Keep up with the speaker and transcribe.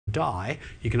die,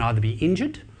 you can either be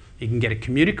injured, you can get a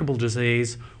communicable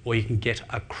disease, or you can get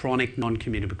a chronic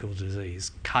non-communicable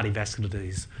disease, cardiovascular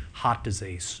disease, heart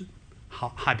disease,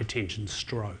 hypertension,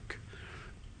 stroke,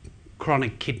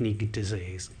 chronic kidney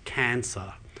disease,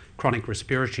 cancer, chronic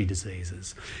respiratory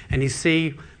diseases. And you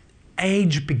see,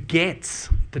 age begets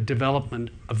the development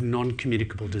of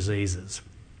non-communicable diseases.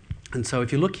 And so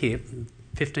if you look here,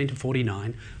 15 to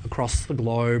 49, across the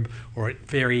globe or at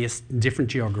various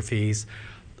different geographies,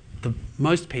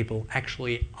 most people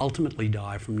actually ultimately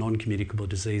die from non-communicable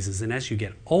diseases, and as you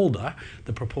get older,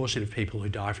 the proportion of people who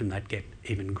die from that get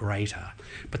even greater.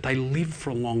 But they live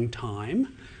for a long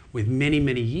time with many,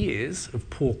 many years of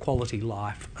poor quality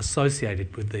life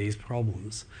associated with these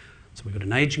problems. So we've got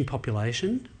an ageing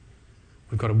population,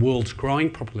 we've got a world's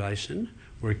growing population,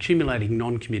 we're accumulating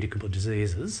non-communicable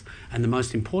diseases, and the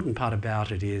most important part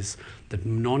about it is that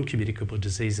non-communicable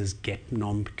diseases get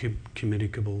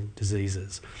non-communicable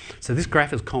diseases. So this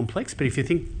graph is complex, but if you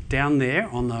think down there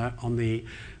on the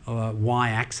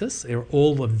y-axis, there are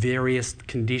all the various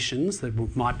conditions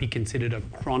that might be considered a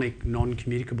chronic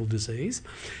non-communicable disease.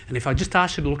 And if I just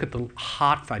ask you to look at the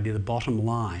heart failure, the bottom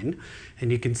line,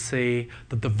 and you can see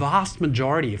that the vast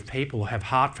majority of people who have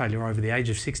heart failure over the age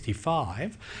of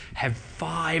 65 have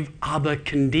 5 other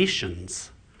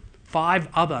conditions, 5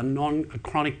 other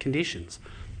non-chronic conditions: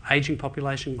 ageing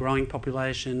population, growing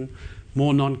population,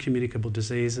 more non-communicable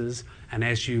diseases, and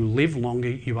as you live longer,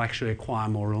 you actually acquire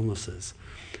more illnesses.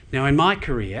 Now, in my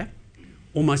career,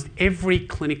 almost every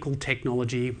clinical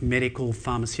technology, medical,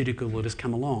 pharmaceutical that has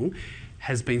come along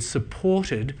has been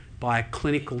supported by a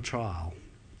clinical trial.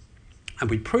 And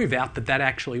we prove out that that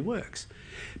actually works.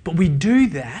 But we do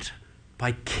that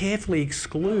by carefully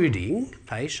excluding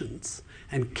patients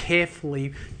and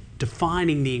carefully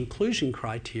defining the inclusion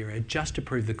criteria just to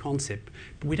prove the concept.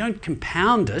 But we don't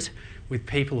compound it with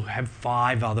people who have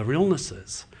 5 other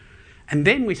illnesses. And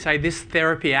then we say this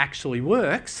therapy actually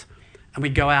works, and we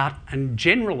go out and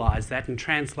generalise that and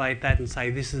translate that and say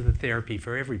this is the therapy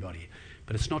for everybody.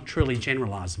 But it's not truly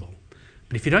generalisable.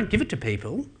 But if you don't give it to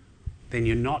people, then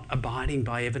you're not abiding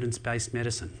by evidence-based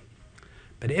medicine.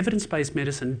 But evidence-based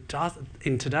medicine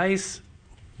in today's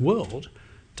world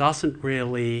doesn't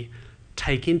really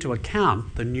take into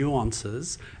account the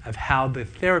nuances of how the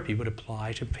therapy would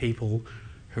apply to people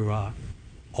who are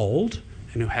old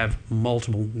and who have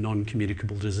multiple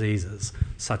non-communicable diseases,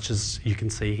 such as you can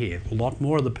see here. A lot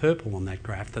more of the purple on that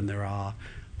graph than there are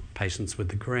patients with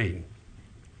the green.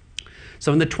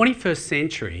 So in the 21st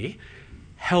century,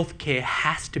 healthcare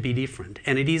has to be different,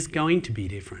 and it is going to be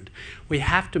different. We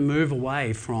have to move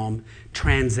away from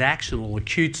transactional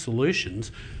acute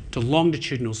solutions to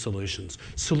longitudinal solutions,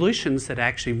 solutions that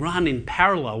actually run in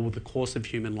parallel with the course of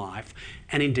human life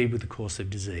and indeed with the course of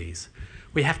disease.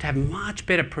 We have to have much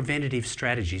better preventative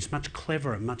strategies, much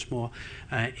cleverer, much more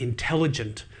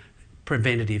intelligent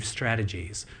preventative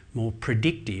strategies, more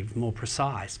predictive, more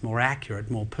precise, more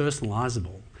accurate, more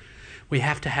personalisable. We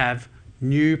have to have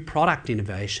new product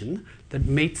innovation that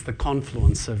meets the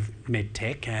confluence of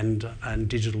medtech and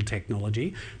digital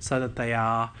technology, so that they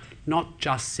are not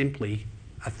just simply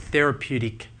a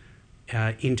therapeutic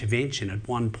intervention at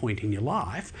one point in your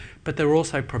life, but they're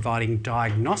also providing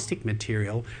diagnostic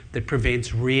material that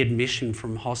prevents readmission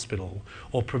from hospital,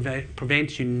 or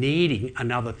prevents you needing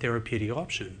another therapeutic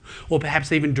option, or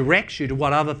perhaps even directs you to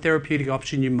what other therapeutic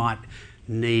option you might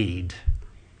need.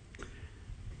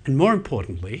 And more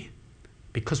importantly,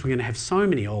 because we're going to have so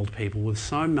many old people with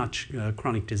so much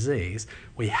chronic disease,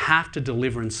 we have to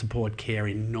deliver and support care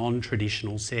in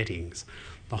non-traditional settings.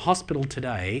 The hospital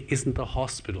today isn't the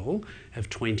hospital of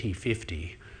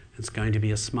 2050. It's going to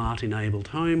be a smart enabled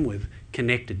home with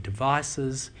connected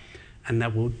devices, and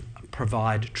that will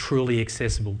provide truly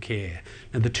accessible care.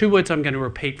 Now, the 2 words I'm going to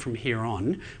repeat from here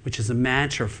on, which is a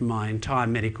mantra for my entire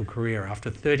medical career after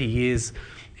 30 years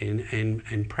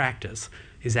in practice,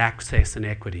 is access and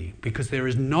equity, because there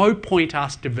is no point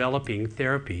us developing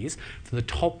therapies for the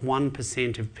top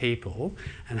 1% of people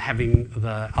and having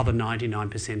the other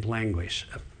 99% languish.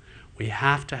 We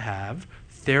have to have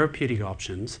therapeutic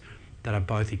options that are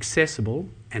both accessible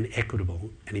and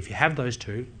equitable, and if you have those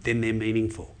two, then they're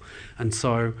meaningful. And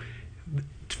so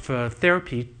for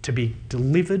therapy to be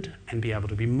delivered and be able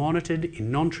to be monitored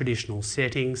in non-traditional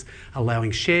settings,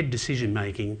 allowing shared decision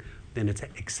making, then it's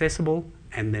accessible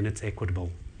and then it's equitable.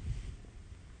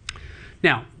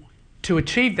 Now, to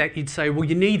achieve that, you'd say, well,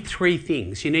 you need 3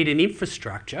 things. You need an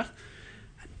infrastructure.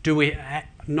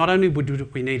 Not only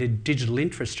would we need a digital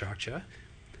infrastructure,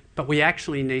 but we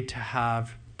actually need to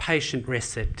have patient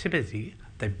receptivity.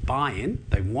 They buy in,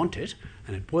 they want it,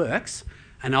 and it works.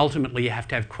 And ultimately, you have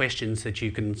to have questions that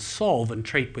you can solve and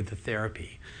treat with the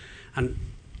therapy. And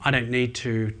I don't need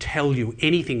to tell you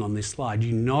anything on this slide.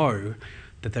 You know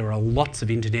that there are lots of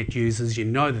internet users, you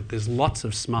know that there's lots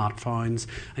of smartphones,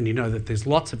 and you know that there's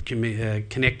lots of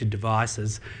connected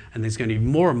devices, and there's going to be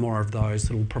more and more of those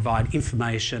that will provide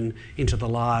information into the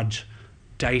large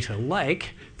data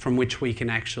lake from which we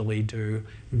can actually do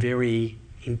very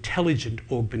intelligent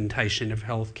augmentation of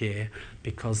healthcare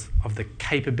because of the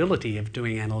capability of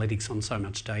doing analytics on so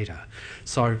much data.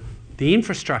 So the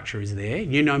infrastructure is there.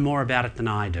 You know more about it than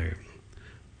I do.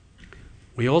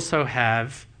 We also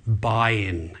have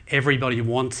buy-in. Everybody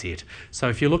wants it. So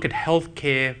if you look at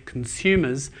healthcare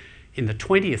consumers in the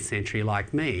 20th century,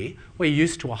 like me, we're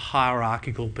used to a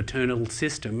hierarchical paternal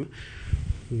system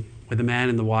where the man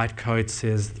in the white coat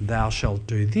says, "Thou shalt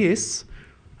do this,"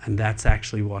 and that's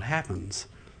actually what happens.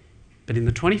 But in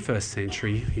the 21st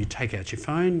century, you take out your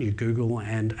phone, you Google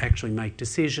and actually make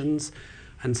decisions.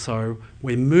 And so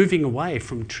we're moving away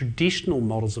from traditional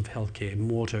models of healthcare,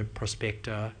 more to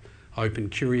prospector, open,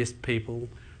 curious people,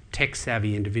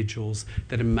 tech-savvy individuals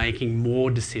that are making more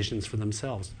decisions for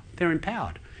themselves. They're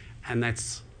empowered, and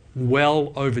that's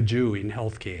well overdue in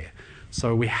healthcare.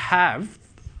 So we have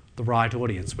the right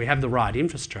audience, we have the right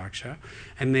infrastructure,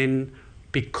 and then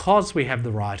because we have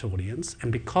the right audience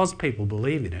and because people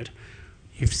believe in it,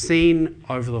 you've seen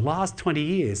over the last 20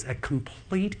 years a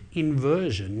complete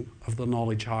inversion of the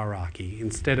knowledge hierarchy.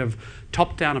 Instead of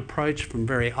top-down approach from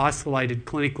very isolated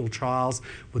clinical trials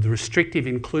with restrictive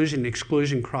inclusion and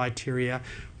exclusion criteria,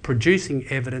 producing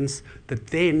evidence that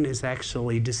then is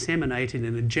actually disseminated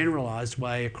in a generalised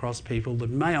way across people that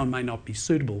may or may not be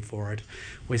suitable for it,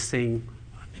 we're seeing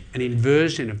an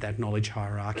inversion of that knowledge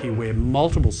hierarchy where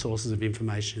multiple sources of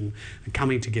information are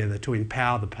coming together to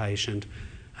empower the patient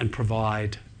and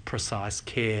provide precise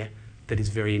care that is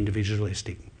very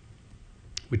individualistic,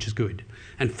 which is good.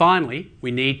 And finally,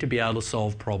 we need to be able to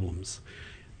solve problems.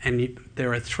 And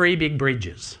there are three big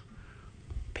bridges.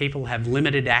 People have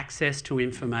limited access to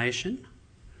information.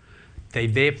 They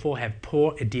therefore have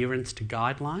poor adherence to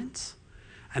guidelines,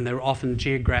 and they're often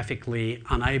geographically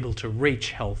unable to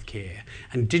reach healthcare.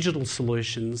 And digital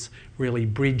solutions really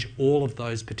bridge all of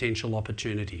those potential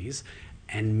opportunities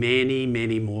and many,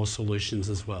 many more solutions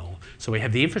as well. So we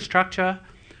have the infrastructure,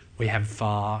 we have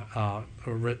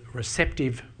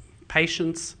receptive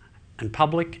patients and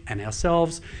public and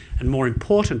ourselves, and more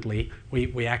importantly,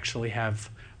 we actually have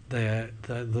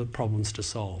the problems to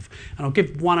solve. And I'll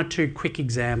give one or two quick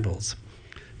examples.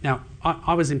 Now,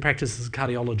 I was in practice as a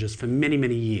cardiologist for many,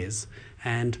 many years,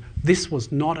 and this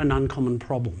was not an uncommon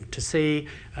problem. To see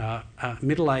a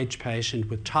middle-aged patient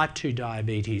with type 2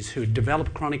 diabetes who had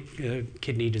developed chronic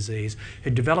kidney disease,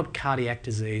 who developed cardiac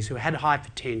disease, who had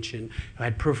hypertension, who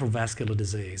had peripheral vascular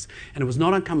disease. And it was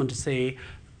not uncommon to see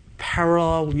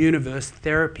parallel universe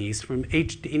therapies from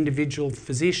each individual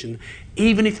physician,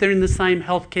 even if they're in the same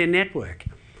healthcare network.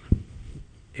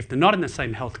 If they're not in the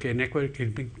same healthcare network,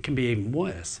 it can be even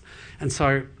worse. And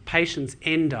so patients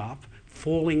end up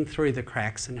falling through the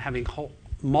cracks and having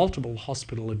multiple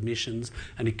hospital admissions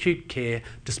and acute care,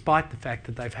 despite the fact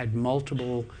that they've had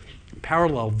multiple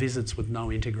parallel visits with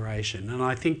no integration. And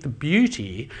I think the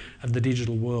beauty of the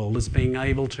digital world is being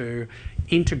able to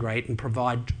integrate and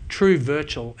provide true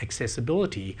virtual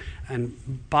accessibility and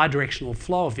bidirectional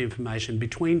flow of information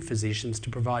between physicians to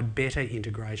provide better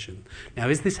integration. Now,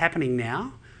 is this happening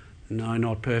now? No,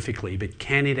 not perfectly, but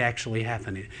can it actually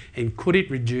happen? And could it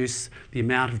reduce the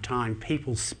amount of time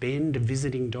people spend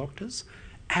visiting doctors?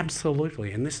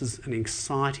 Absolutely, and this is an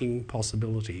exciting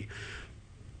possibility.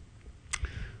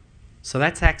 So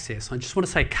that's access. I just want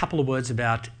to say a couple of words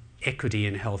about equity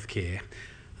in healthcare.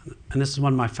 And this is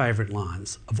one of my favourite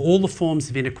lines. Of all the forms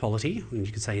of inequality, and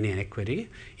you could say inequity,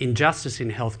 injustice in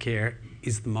healthcare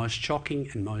is the most shocking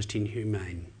and most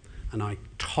inhumane. And I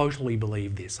totally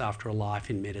believe this after a life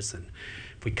in medicine.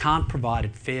 If we can't provide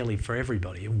it fairly for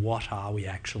everybody, what are we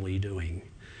actually doing?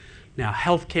 Now,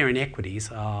 healthcare inequities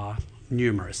are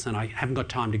numerous, and I haven't got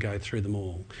time to go through them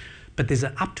all. But there's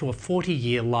up to a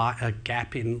 40-year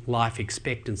gap in life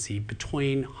expectancy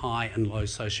between high and low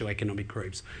socioeconomic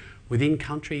groups, within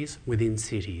countries, within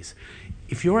cities.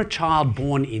 If you're a child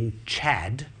born in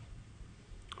Chad,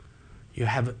 you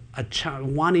have a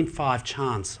 1 in 5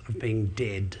 chance of being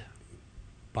dead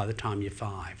by the time you're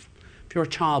 5. If you're a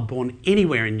child born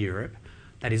anywhere in Europe,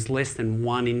 that is less than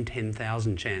 1 in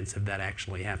 10,000 chance of that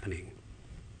actually happening.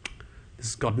 This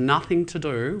has got nothing to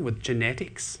do with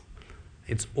genetics.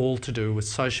 It's all to do with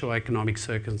socioeconomic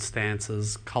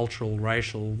circumstances, cultural,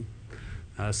 racial,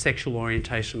 sexual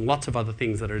orientation, lots of other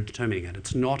things that are determining it.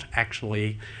 It's not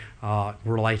actually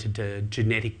related to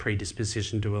genetic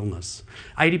predisposition to illness.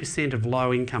 80% of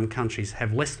low-income countries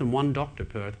have less than one doctor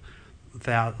per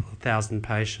 1,000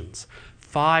 patients.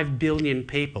 5 billion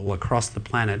people across the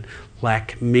planet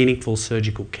lack meaningful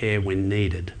surgical care when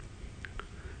needed.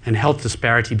 And health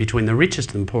disparity between the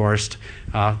richest and poorest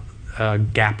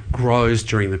gap grows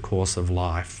during the course of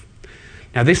life.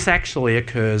 Now, this actually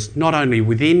occurs not only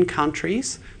within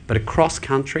countries, but across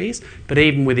countries, but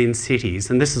even within cities.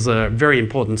 And this is a very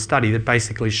important study that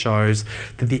basically shows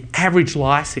that the average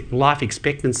life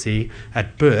expectancy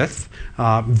at birth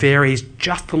varies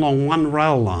just along one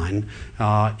rail line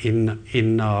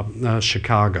in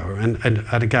Chicago. And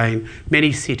again,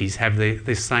 many cities have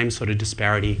this same sort of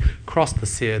disparity across the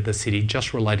city,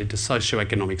 just related to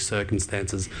socioeconomic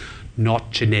circumstances,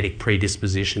 not genetic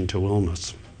predisposition to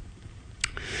illness.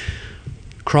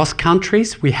 Across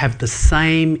countries, we have the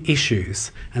same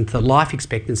issues, and the life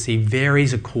expectancy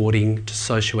varies according to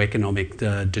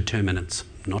socioeconomic determinants,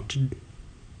 not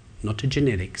to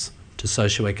genetics, to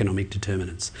socioeconomic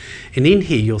determinants. And in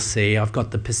here you'll see I've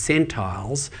got the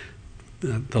percentiles,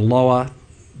 the lower,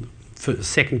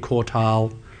 second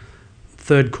quartile,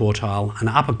 third quartile and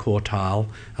upper quartile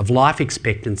of life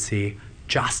expectancy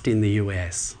just in the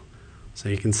US. So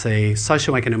you can see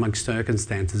socioeconomic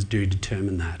circumstances do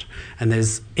determine that. And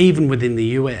there's, even within the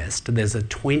US, there's a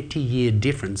 20-year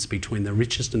difference between the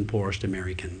richest and poorest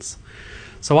Americans.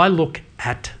 So I look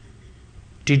at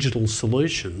digital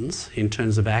solutions in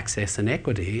terms of access and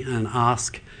equity and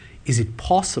ask, is it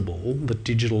possible that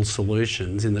digital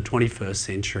solutions in the 21st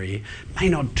century may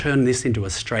not turn this into a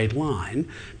straight line,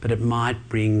 but it might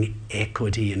bring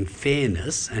equity and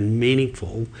fairness and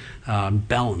meaningful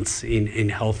balance in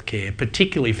healthcare,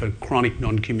 particularly for chronic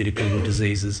non-communicable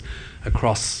diseases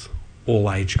across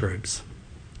all age groups.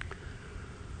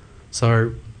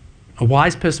 So a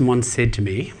wise person once said to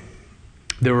me,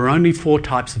 there are only 4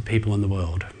 types of people in the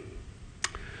world.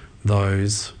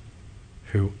 Those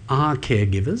who are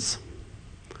caregivers,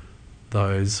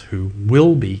 those who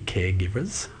will be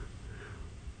caregivers,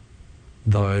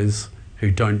 those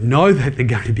who don't know that they're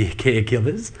going to be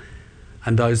caregivers,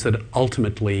 and those that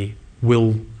ultimately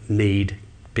will need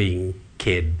being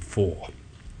cared for.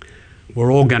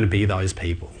 We're all going to be those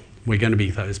people. We're going to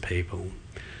be those people.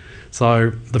 So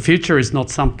the future is not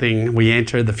something we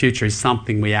enter, the future is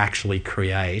something we actually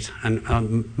create.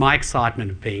 And my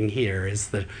excitement of being here is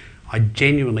that I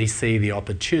genuinely see the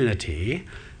opportunity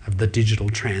of the digital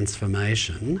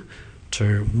transformation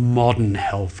to modern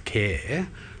healthcare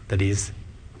that is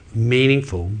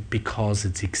meaningful because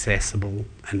it's accessible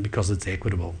and because it's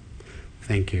equitable.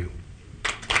 Thank you.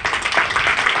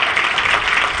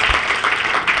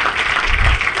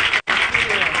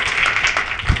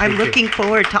 I'm looking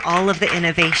forward to all of the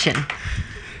innovation.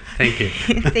 Thank you.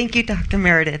 Thank you, Dr.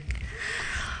 Meredith.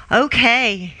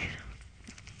 Okay.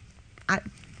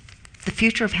 The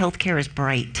future of healthcare is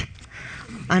bright.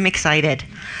 I'm excited.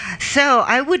 So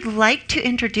I would like to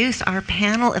introduce our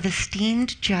panel of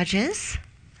esteemed judges.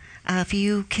 If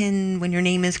you can, when your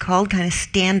name is called, kind of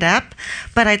stand up.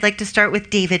 But I'd like to start with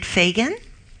David Fagan.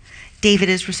 David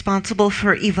is responsible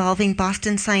for evolving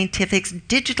Boston Scientific's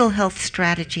digital health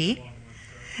strategy,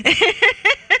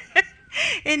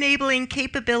 enabling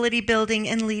capability building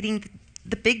and leading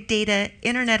the big data,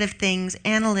 Internet of Things,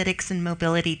 analytics, and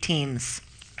mobility teams.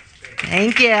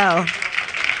 Thank you.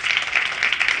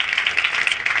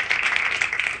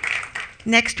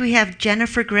 Next, we have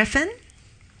Jennifer Griffin.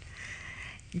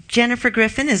 Jennifer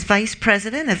Griffin is Vice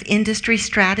President of Industry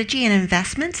Strategy and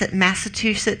Investments at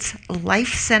Massachusetts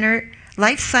Life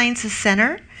Sciences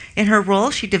Center. In her role,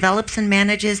 she develops and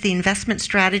manages the investment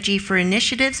strategy for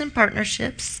initiatives and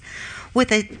partnerships with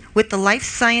the life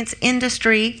science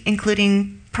industry,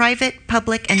 including private,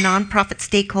 public, and nonprofit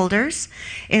stakeholders,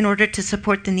 in order to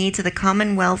support the needs of the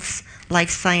Commonwealth's life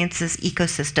sciences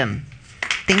ecosystem.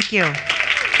 Thank you.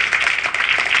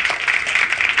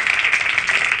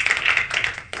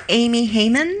 Amy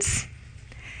Hamans.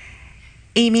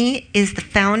 Amy is the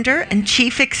founder and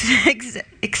Chief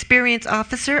Experience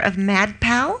Officer of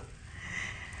MadPal,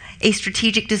 a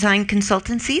strategic design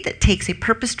consultancy that takes a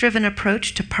purpose-driven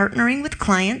approach to partnering with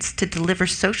clients to deliver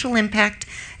social impact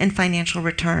and financial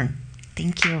return.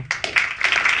 Thank you.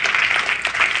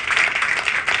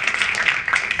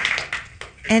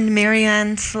 And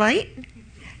Marianne Slight.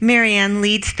 Marianne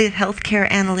leads the healthcare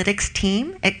analytics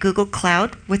team at Google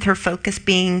Cloud, with her focus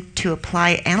being to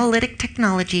apply analytic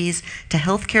technologies to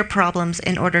healthcare problems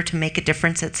in order to make a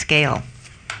difference at scale.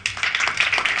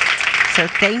 So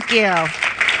thank you.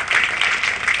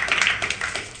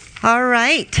 All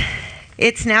right.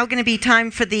 It's now going to be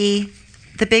time for the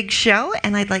big show,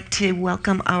 and I'd like to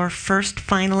welcome our first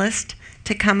finalist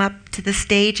to come up to the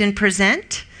stage and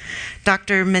present,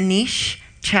 Dr. Manish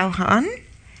Chauhan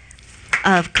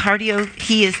of Cardio.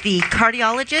 He is the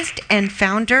cardiologist and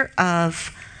founder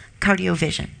of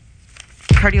Cardiovisual.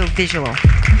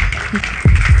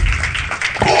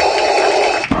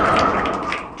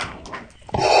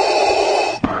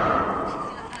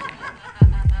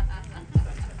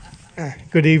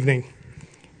 Good evening.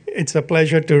 It's a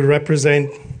pleasure to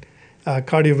represent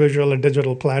Cardiovisual, a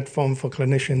digital platform for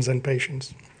clinicians and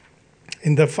patients.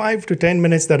 In the 5 to 10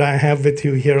 minutes that I have with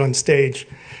you here on stage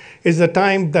is the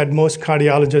time that most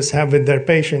cardiologists have with their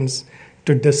patients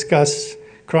to discuss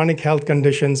chronic health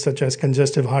conditions such as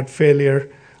congestive heart failure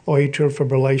or atrial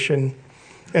fibrillation,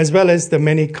 as well as the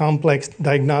many complex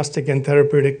diagnostic and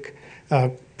therapeutic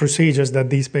procedures that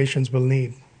these patients will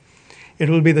need. It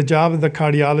will be the job of the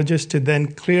cardiologist to then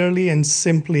clearly and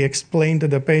simply explain to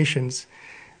the patients.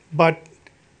 But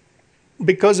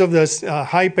because of the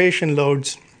high patient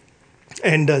loads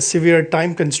and severe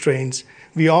time constraints,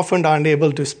 we often aren't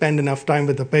able to spend enough time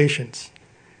with the patients.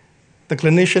 The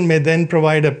clinician may then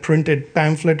provide a printed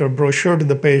pamphlet or brochure to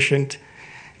the patient,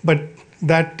 but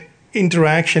that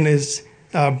interaction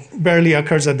barely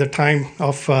occurs at the time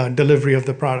of delivery of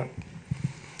the product.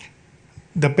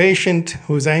 The patient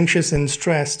who's anxious and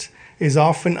stressed is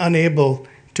often unable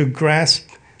to grasp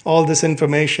all this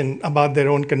information about their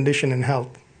own condition and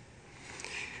health.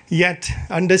 Yet,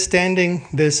 understanding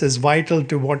this is vital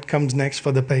to what comes next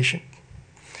for the patient.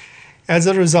 As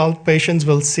a result, patients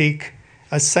will seek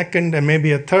a second and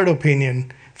maybe a third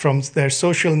opinion from their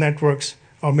social networks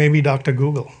or maybe Dr.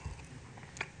 Google.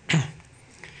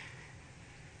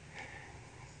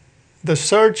 The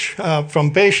search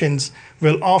from patients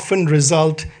will often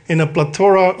result in a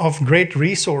plethora of great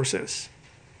resources.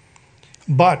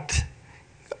 But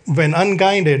when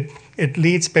unguided, it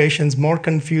leaves patients more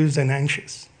confused and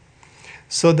anxious.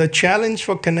 So the challenge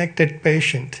for Connected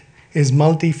Patient is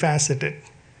multifaceted.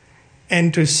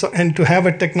 And to have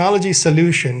a technology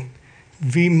solution,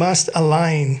 we must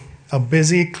align a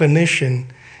busy clinician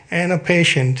and a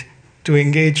patient to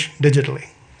engage digitally.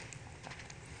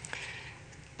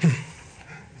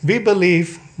 We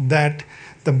believe that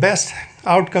the best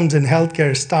outcomes in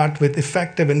healthcare start with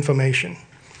effective information.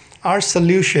 Our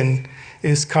solution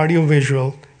is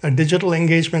Cardiovisual, a digital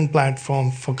engagement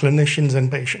platform for clinicians and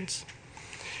patients.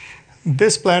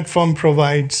 This platform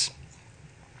provides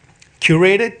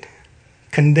curated,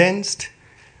 condensed,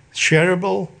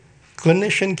 shareable,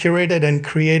 clinician-curated and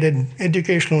created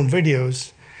educational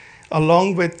videos,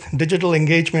 along with digital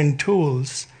engagement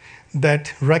tools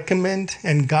that recommend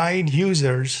and guide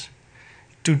users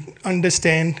to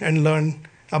understand and learn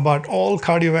about all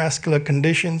cardiovascular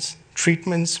conditions,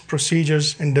 treatments,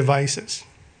 procedures, and devices.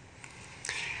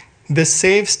 This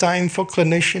saves time for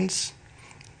clinicians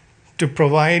to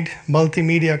provide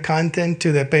multimedia content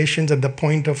to their patients at the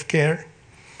point of care.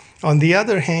 On the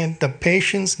other hand, the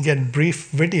patients get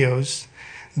brief videos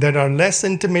that are less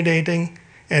intimidating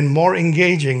and more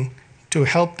engaging to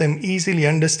help them easily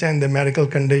understand the medical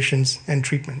conditions and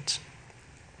treatments.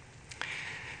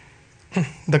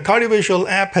 The Cardiovisual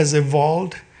app has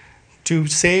evolved to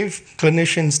save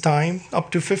clinicians time,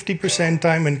 up to 50%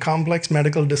 time in complex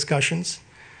medical discussions.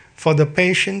 For the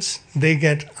patients, they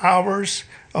get hours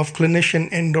of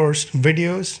clinician-endorsed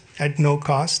videos at no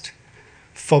cost.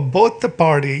 For both the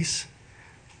parties,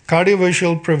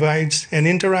 Cardiovisual provides an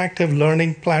interactive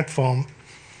learning platform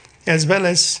as well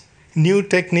as new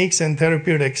techniques and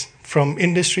therapeutics from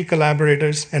industry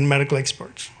collaborators and medical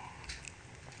experts.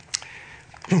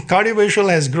 Cardiovisual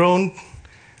has grown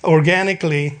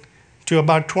organically to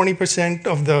about 20%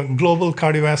 of the global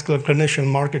cardiovascular clinician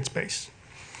market space.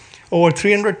 Over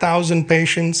 300,000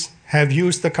 patients have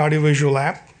used the Cardiovisual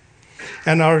app,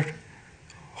 and our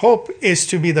hope is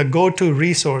to be the go-to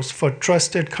resource for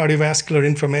trusted cardiovascular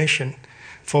information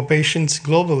for patients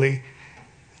globally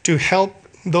to help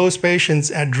those patients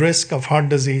at risk of heart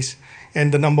disease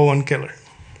and the number one killer.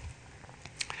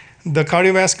 The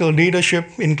cardiovascular leadership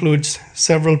includes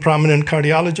several prominent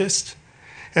cardiologists,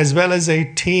 as well as a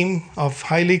team of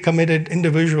highly committed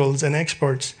individuals and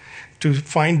experts to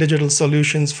find digital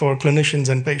solutions for clinicians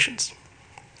and patients.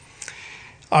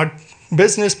 Our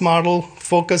business model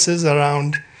focuses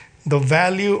around the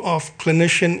value of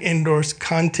clinician-endorsed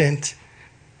content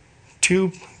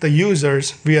to the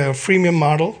users via a freemium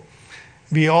model.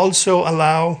 We also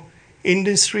allow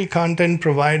industry content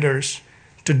providers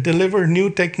to deliver new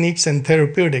techniques and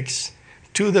therapeutics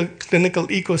to the clinical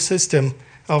ecosystem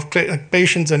of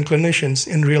patients and clinicians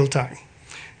in real time.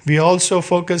 We also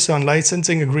focus on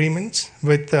licensing agreements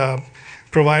with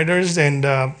providers and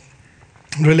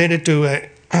related to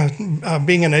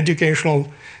being an educational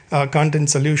content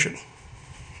solution.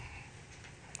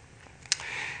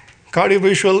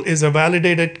 Cardiovisual is a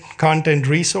validated content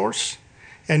resource,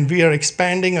 and we are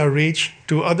expanding our reach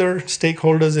to other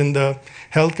stakeholders in the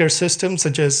healthcare system,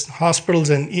 such as hospitals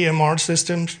and EMR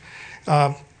systems,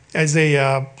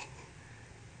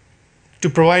 to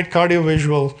provide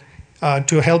cardiovisual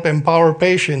to help empower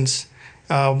patients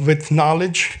with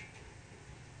knowledge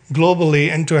globally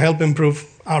and to help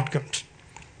improve outcomes.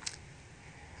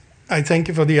 I thank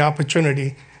you for the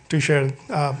opportunity to share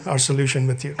our solution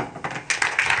with you. I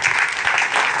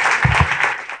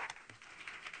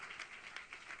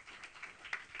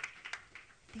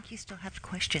think you still have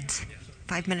questions.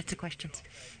 5 minutes of questions.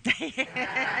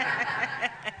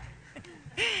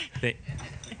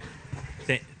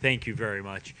 Thank you very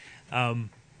much.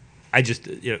 I just,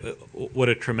 what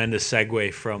a tremendous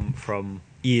segue from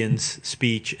Ian's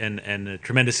speech and a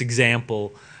tremendous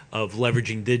example of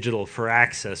leveraging digital for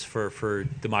access, for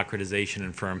democratization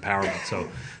and for empowerment.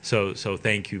 So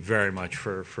thank you very much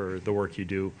for the work you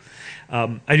do.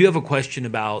 I do have a question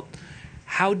about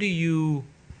how do you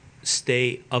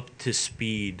stay up to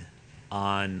speed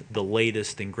on the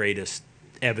latest and greatest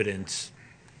evidence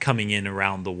coming in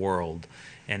around the world,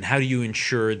 and how do you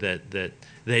ensure that the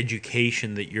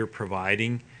education that you're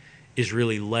providing is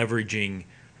really leveraging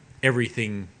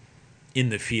everything in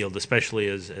the field, especially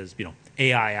as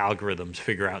AI algorithms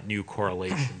figure out new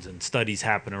correlations and studies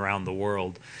happen around the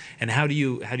world, and how do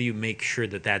you make sure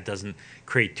that doesn't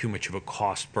create too much of a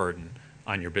cost burden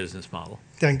on your business model?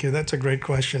 Thank you. That's a great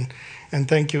question. And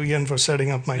thank you, Ian, for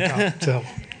setting up my talk. So,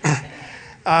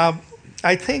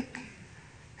 I think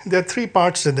there are three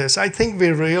parts to this. I think we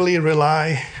really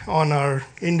rely on our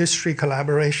industry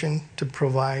collaboration to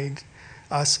provide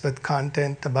us with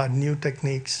content about new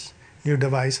techniques, new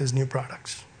devices, new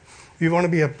products. We want to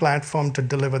be a platform to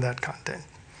deliver that content.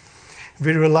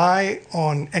 We rely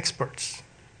on experts,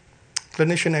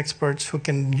 clinician experts who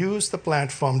can use the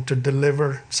platform to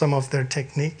deliver some of their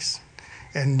techniques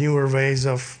and newer ways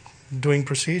of doing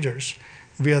procedures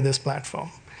via this platform.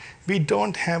 We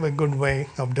don't have a good way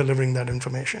of delivering that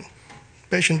information.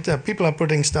 People are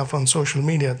putting stuff on social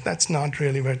media. That's not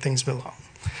really where things belong.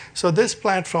 So this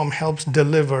platform helps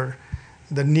deliver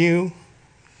the new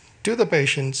to the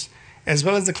patients as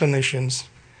well as the clinicians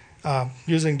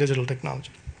using digital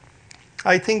technology.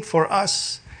 I think for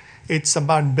us, it's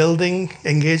about building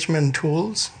engagement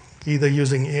tools, either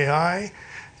using AI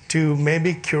to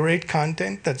maybe curate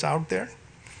content that's out there.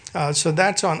 So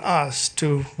that's on us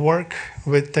to work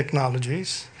with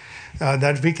technologies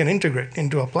that we can integrate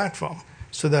into a platform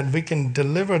so that we can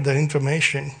deliver the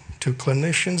information to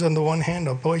clinicians on the one hand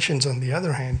or patients on the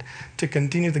other hand to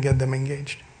continue to get them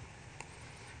engaged.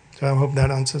 So I hope that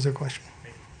answers your question.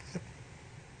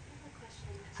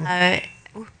 Yep.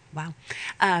 Wow.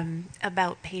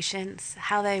 About patients,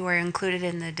 how they were included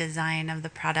in the design of the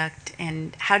product,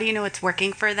 and how do you know it's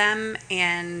working for them,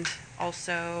 and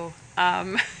also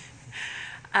how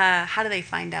do they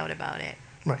find out about it?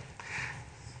 Right.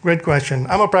 Great question.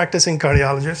 I'm a practicing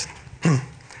cardiologist.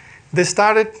 This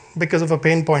started because of a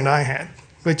pain point I had,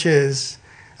 which is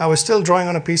I was still drawing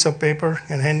on a piece of paper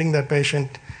and handing that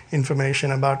patient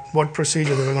information about what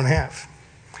procedure they were going to have.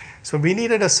 So we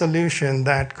needed a solution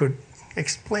that could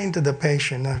explain to the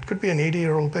patient. Now, it could be an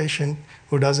 80-year-old patient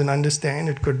who doesn't understand.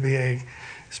 It could be a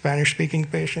Spanish-speaking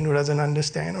patient who doesn't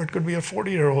understand, or it could be a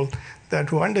 40-year-old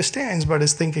who understands but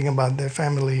is thinking about their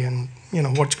family and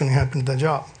what's going to happen to the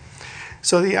job.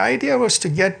 So the idea was to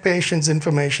get patients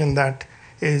information that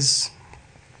is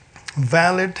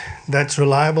valid, that's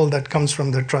reliable, that comes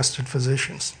from their trusted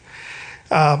physicians.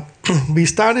 We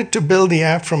started to build the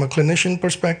app from a clinician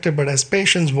perspective, but as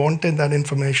patients wanted that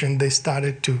information, they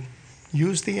started to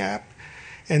use the app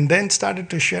and then started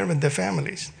to share with their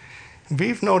families.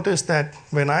 We've noticed that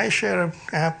when I share an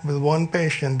app with one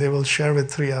patient, they will share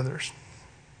with 3 others,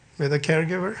 with a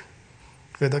caregiver,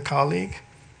 with a colleague,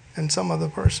 and some other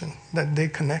person that they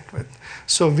connect with.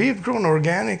 So we've grown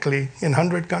organically in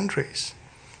 100 countries,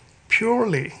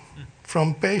 purely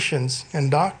from patients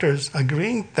and doctors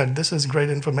agreeing that this is great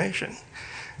information.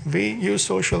 We use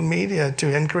social media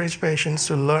to encourage patients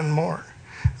to learn more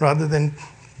rather than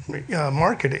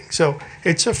marketing. So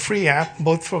it's a free app,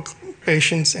 both for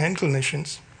patients and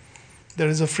clinicians. There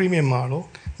is a freemium model,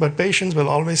 but patients will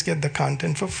always get the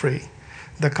content for free.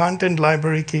 The content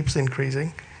library keeps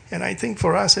increasing. And I think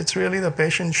for us, it's really the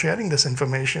patient sharing this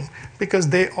information because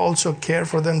they also care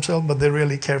for themselves, but they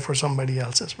really care for somebody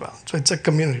else as well. So it's a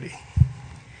community.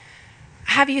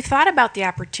 Have you thought about the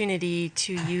opportunity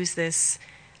to use this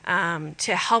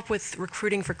to help with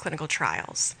recruiting for clinical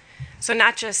trials. So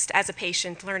not just as a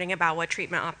patient learning about what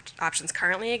treatment options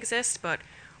currently exist, but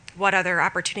what other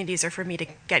opportunities are for me to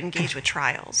get engaged with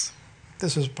trials.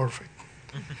 This is perfect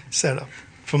setup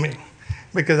for me,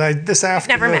 because this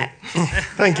afternoon. Never met.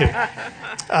 Thank you.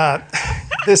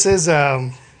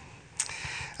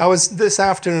 I was this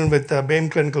afternoon with the BAME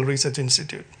Clinical Research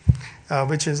Institute,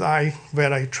 which is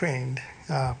where I trained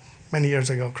many years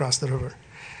ago across the river,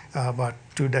 about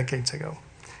 2 decades ago.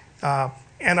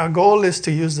 And our goal is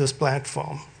to use this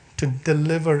platform to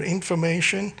deliver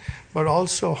information, but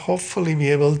also hopefully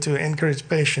be able to encourage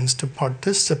patients to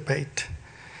participate.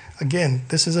 Again,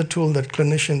 this is a tool that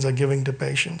clinicians are giving to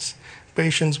patients.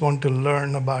 Patients want to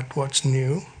learn about what's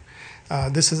new.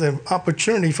 This is an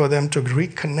opportunity for them to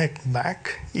reconnect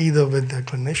back, either with their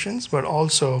clinicians, but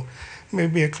also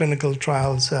maybe a clinical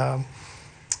trials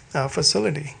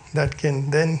facility that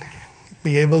can then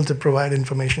be able to provide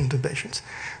information to patients.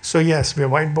 So yes, we're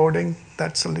whiteboarding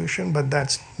that solution, but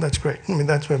that's great. I mean,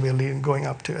 that's where we're going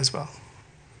up to as well.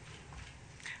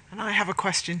 And I have a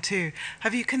question too.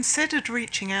 Have you considered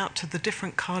reaching out to the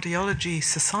different cardiology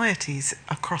societies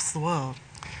across the world?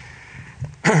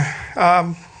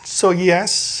 So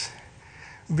yes,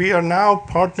 we are now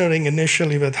partnering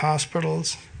initially with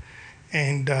hospitals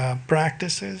and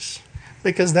practices,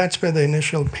 because that's where the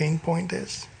initial pain point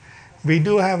is. We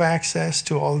do have access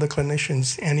to all the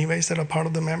clinicians anyways that are part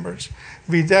of the members.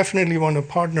 We definitely want to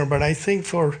partner, but I think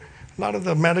for a lot of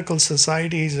the medical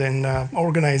societies and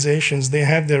organizations, they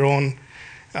have their own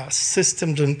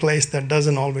systems in place that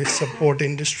doesn't always support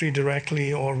industry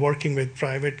directly or working with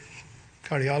private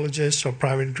cardiologists or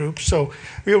private groups. So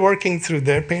we're working through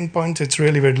their pain points.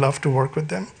 We'd love to work with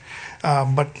them.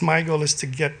 But my goal is to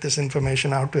get this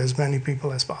information out to as many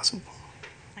people as possible.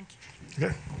 Thank you.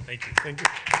 Okay. Thank you. Thank you.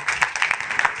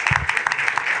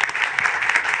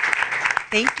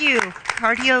 Thank you,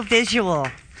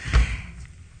 Cardiovisual.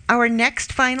 Our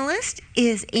next finalist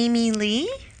is Amy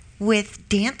Lee with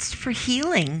Dance for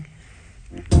Healing.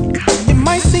 It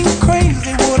might seem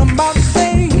crazy what I'm about to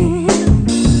say.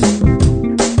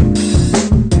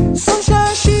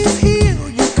 Sunshine, she's here,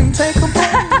 you can take her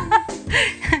home.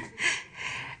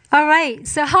 All right,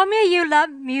 so how many of you love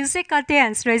music or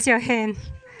dance? Raise your hand.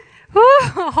 Woo,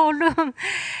 whole room.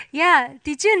 Yeah,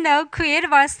 did you know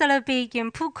creative arts therapy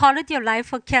improve quality of life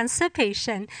for cancer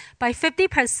patients by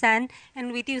 50%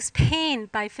 and reduce pain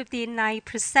by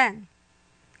 59%?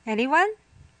 Anyone?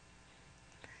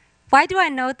 Why do I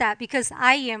know that? Because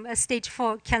I am a stage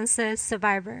 4 cancer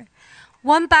survivor.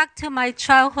 Went back to my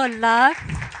childhood love.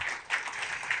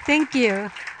 Thank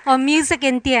you. Of music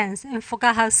and dance, and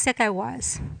forgot how sick I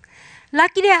was.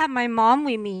 Luckily, I have my mom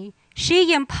with me.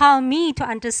 She empowered me to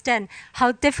understand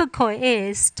how difficult it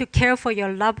is to care for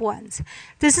your loved ones.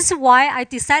 This is why I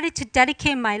decided to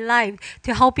dedicate my life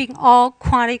to helping all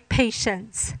chronic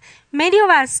patients. Many of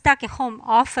us are stuck at home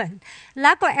often,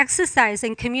 lack of exercise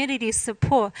and community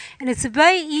support, and it's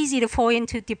very easy to fall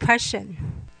into depression.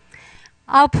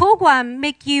 Our program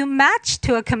make you match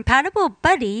to a compatible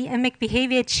buddy and make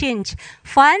behavior change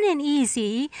fun and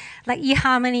easy, like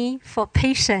eHarmony for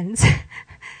patients.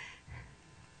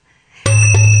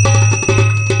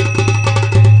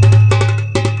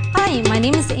 Hi, my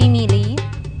name is Amy Lee.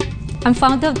 I'm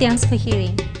founder of Dance for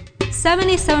Healing.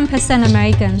 77%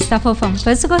 Americans suffer from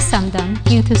physical symptoms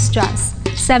due to stress,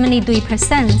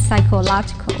 73%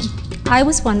 psychological. I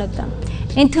was one of them.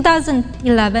 In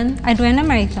 2011, I ran a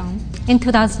marathon. In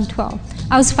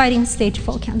 2012, I was fighting stage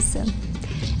 4 cancer.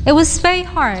 It was very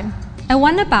hard. I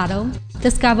won the battle,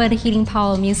 discovered the healing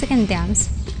power of music and dance,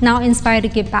 now inspired to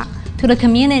give back to the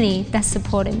community that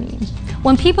supported me.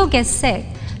 When people get sick,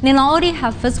 they not only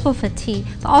have physical fatigue,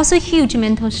 but also huge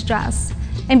mental stress,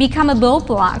 and become a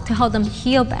roadblock to help them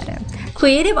heal better.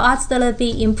 Creative arts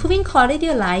therapy improving quality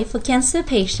of life for cancer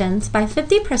patients by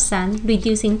 50%,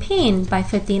 reducing pain by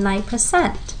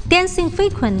 59%. Dancing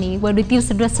frequently will reduce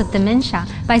the risk of dementia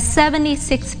by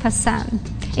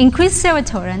 76%. Increase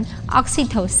serotonin,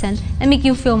 oxytocin, and make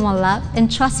you feel more loved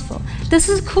and trustful. This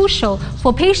is crucial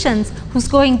for patients who's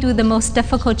going through the most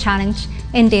difficult challenge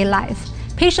in their life.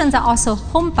 Patients are also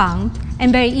homebound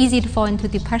and very easy to fall into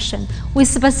depression. We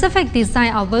specifically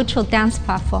designed our virtual dance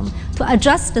platform to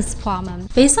address this problem.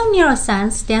 Based on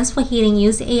neuroscience, Dance for Healing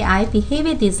uses AI,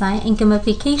 behavior design, and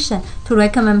gamification to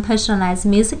recommend personalized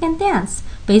music and dance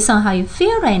based on how you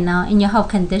feel right now in your health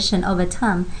condition over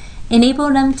time.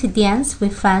 Enable them to dance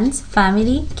with friends,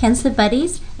 family, cancer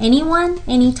buddies, anyone,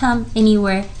 anytime,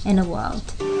 anywhere in the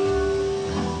world.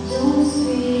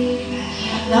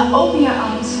 Now open your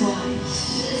arms wide.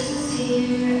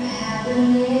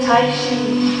 Tai Chi.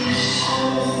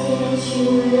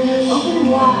 Open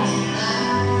wide.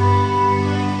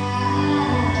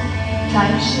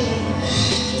 Time shape.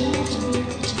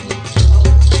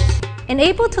 In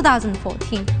April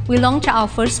 2014, we launched our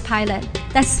first pilot.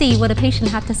 Let's see what the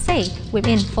patient had to say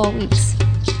within 4 weeks.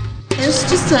 It's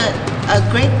just a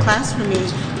great class for me.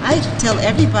 I tell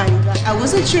everybody, like, I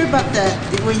wasn't sure about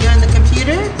when you're on the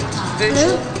computer.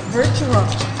 Virtual.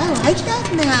 I like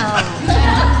that now.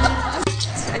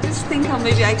 I just think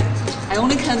maybe I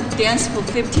only can dance for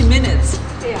 15 minutes.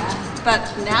 Yeah. But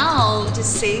now,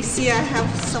 just see, I have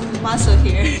some muscle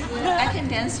here. I can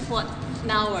dance for an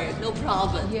hour, no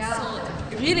problem. Yeah.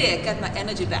 So really, I get my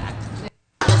energy back.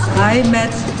 I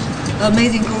met an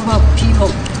amazing group of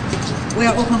people. We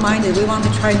are open-minded. We want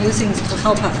to try new things to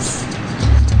help us.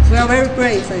 We are very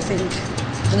brave, I think.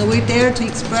 And we dare to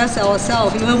express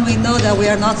ourselves, even we know that we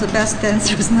are not the best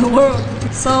dancers in the world.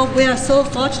 So we are so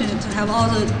fortunate to have all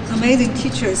the amazing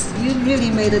teachers. You really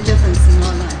made a difference in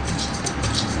our life.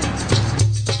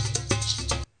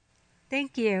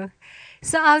 Thank you.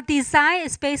 So our design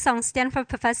is based on Stanford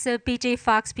Professor B.J.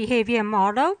 Fox's behavior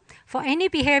model. For any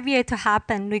behavior to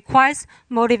happen requires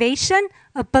motivation,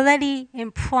 ability,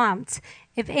 and prompt.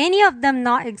 If any of them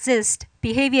not exist,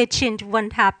 behavior change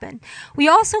won't happen.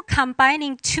 We're also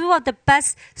combining two of the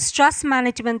best stress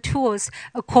management tools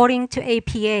according to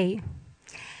APA.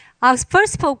 Our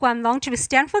first program launched with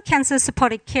Stanford Cancer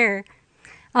Supported Care.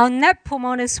 Our net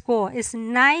promoter score is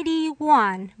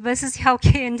 91 versus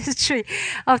healthcare industry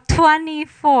of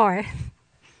 24.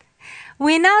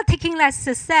 We're now taking that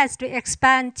success to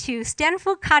expand to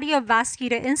Stanford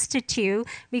Cardiovascular Institute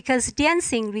because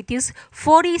dancing reduced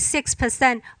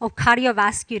 46% of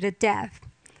cardiovascular death.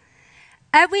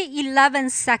 Every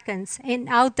 11 seconds, an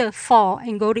elder fall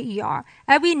and go to ER.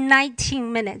 Every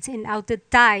 19 minutes, an elder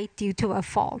die due to a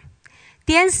fall.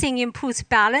 Dancing improves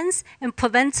balance and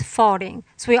prevents falling.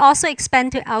 So we also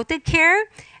expand to elder care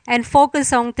and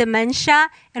focus on dementia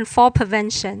and fall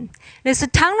prevention. There's a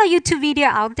ton of YouTube video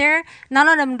out there, none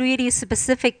of them really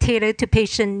specific tailored to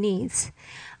patient needs.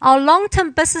 Our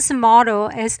long-term business model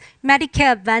is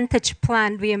Medicare Advantage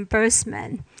plan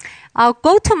reimbursement. Our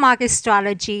go-to-market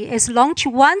strategy is launch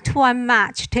one-to-one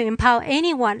match to empower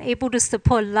anyone able to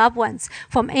support loved ones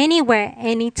from anywhere,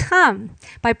 anytime,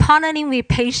 by partnering with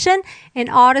patient and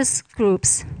artist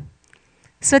groups.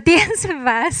 So dance with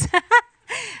us.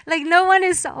 Like no one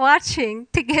is watching.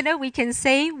 Together we can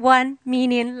save 1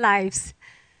 million lives.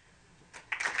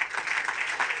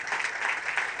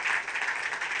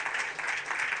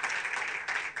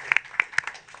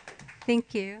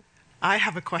 Thank you. I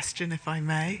have a question, if I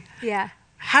may. Yeah.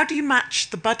 How do you match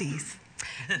the buddies?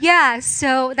 Yeah,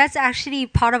 so that's actually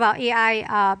part of our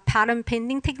AI pattern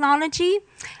printing technology.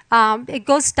 It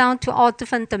goes down to all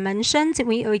different dimensions.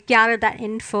 We gather that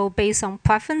info based on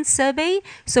preference survey.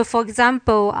 So, for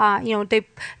example,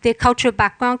 their cultural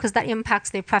background, because that impacts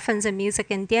their preference in music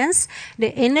and dance. The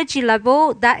energy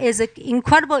level, that is an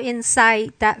incredible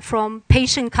insight that from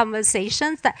patient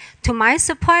conversations. That, to my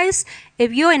surprise,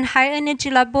 if you're in high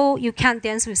energy level, you can't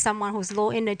dance with someone who's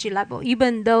low energy level,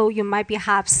 even though you might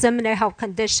have similar health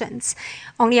conditions.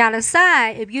 On the other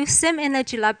side, if you same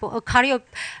energy level, a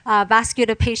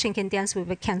cardiovascular patient can dance with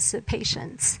a cancer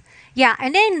patients. Yeah,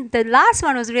 and then the last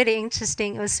one was really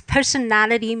interesting. It was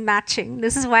personality matching.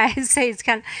 This is why I say it's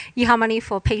kind of e-harmony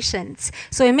for patients.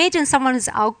 So imagine someone who's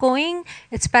outgoing.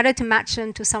 It's better to match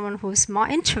them to someone who's more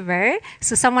introvert.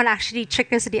 So someone actually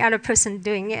triggers the other person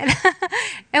doing it.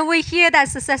 And we hear that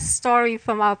success story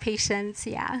from our patients.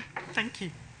 Yeah. Thank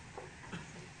you.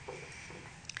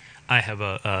 I have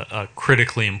a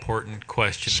critically important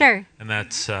question. Sure. And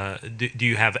that's, do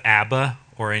you have ABBA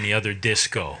or any other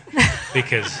disco?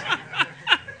 Because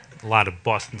a lot of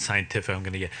Boston Scientific I'm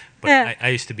going to get. But yeah. I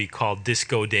used to be called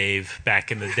Disco Dave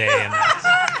back in the day. And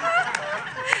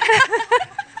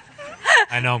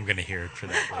I know I'm going to hear it for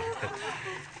that later. But,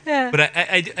 yeah. But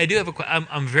I do have a question.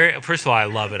 I'm very, first of all, I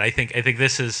love it. I think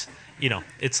this is,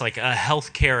 it's like a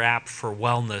healthcare app for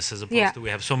wellness as opposed to we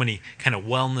have so many kind of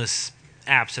wellness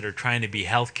apps that are trying to be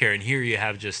healthcare, and here you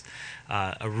have just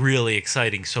a really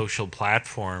exciting social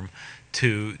platform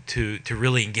to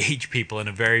really engage people in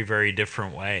a very, very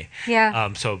different way.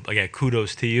 Yeah. So again,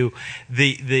 kudos to you.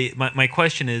 My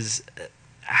question is,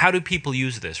 how do people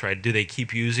use this, right? Do they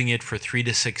keep using it for 3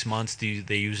 to 6 months? Do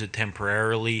they use it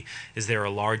temporarily? Is there a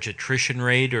large attrition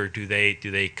rate, or do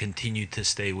they continue to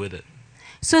stay with it?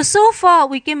 So far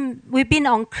we've been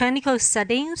on clinical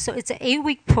settings. So it's an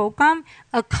 8-week program,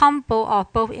 a combo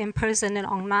of both in person and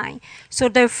online. So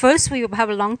the first we will have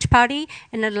a launch party,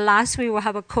 and then the last we will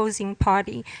have a closing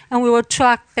party, and we will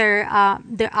track their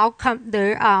outcome,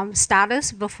 their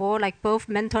status before, like both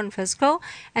mental and physical,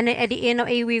 and then at the end of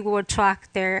 8 weeks we will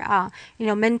track their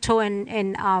mental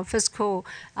and physical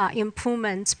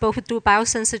improvements, both through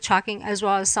biosensor tracking as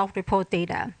well as self-report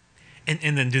data.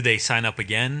 And then do they sign up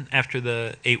again after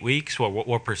the 8 weeks?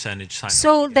 What percentage sign up?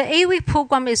 So the 8-week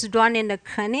program is run in the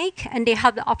clinic, and they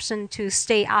have the option to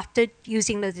stay after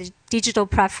using the digital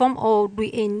platform or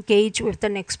re-engage with the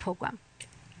next program.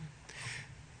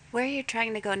 Where are you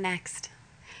trying to go next?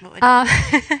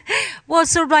 Well,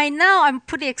 so right now I'm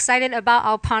pretty excited about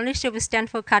our partnership with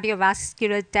Stanford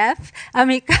Cardiovascular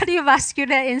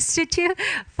Institute,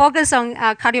 focus on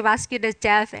cardiovascular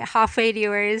death, heart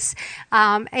failures,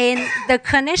 and the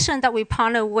clinician that we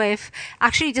partner with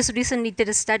actually just recently did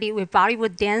a study with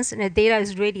Bollywood dance, and the data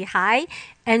is really high.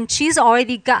 And she's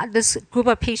already got this group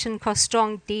of patients called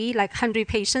Strong D, like 100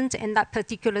 patients in that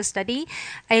particular study.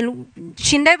 And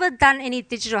she never done any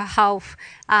digital health,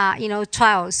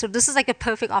 trials. So this is like a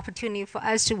perfect opportunity for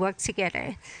us to work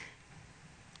together.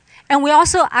 And we're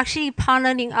also actually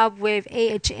partnering up with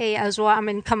AHA as well. I'm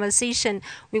in conversation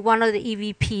with one of the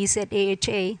EVPs at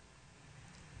AHA.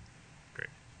 Great.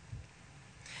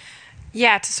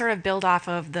 Yeah, to sort of build off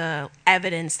of the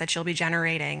evidence that you'll be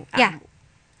generating.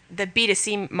 The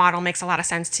B2C model makes a lot of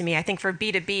sense to me. I think for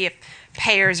B2B, if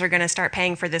payers are going to start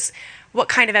paying for this, what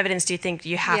kind of evidence do you think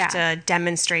you have to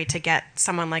demonstrate to get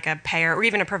someone like a payer or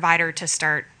even a provider to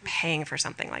start paying for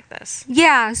something like this?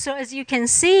 Yeah, so as you can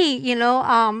see,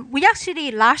 we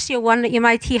actually last year won the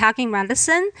MIT Hacking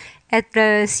Medicine at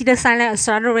the Cedars-Sinai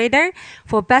Accelerator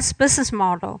for best business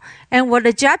model. And what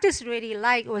the judges really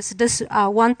liked was this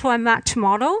one-to-one match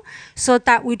model, so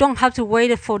that we don't have to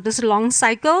wait for this long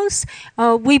cycles.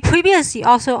 We previously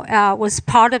also was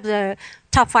part of the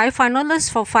top 5 finalists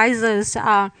for Pfizer's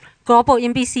Global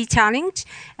NBC Challenge.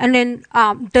 And then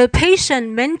the patient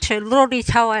mentor literally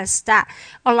tell us that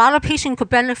a lot of patients could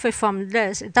benefit from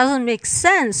this. It doesn't make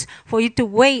sense for you to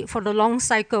wait for the long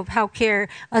cycle of healthcare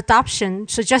adoption.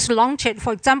 So just launch it.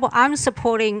 For example, I'm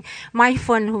supporting my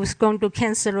friend who's going through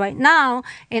cancer right now,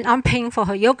 and I'm paying for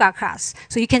her yoga class.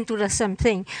 So you can do the same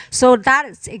thing. So that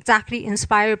is exactly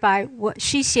inspired by what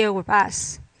she shared with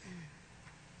us.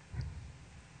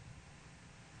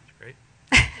 Great.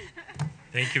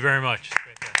 Thank you very much.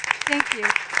 Thank you.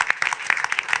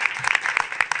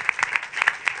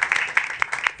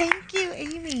 Thank you,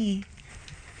 Amy.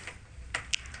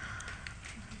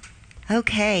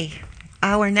 Okay,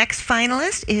 our next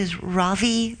finalist is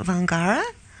Ravi Vangara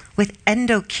with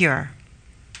EndoCure.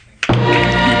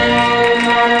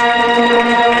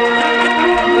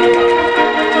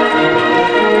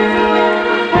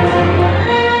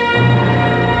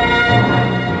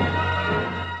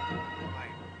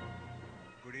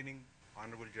 Good evening,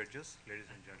 honorable judges, ladies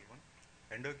and gentlemen.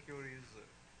 EndoCure is a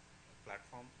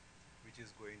platform which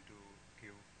is going to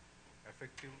give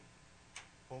effective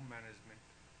home management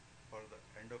for the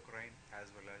endocrine as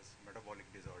well as metabolic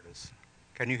disorders.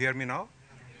 Can you hear me now?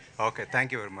 Okay,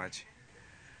 thank you very much.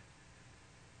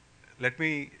 Let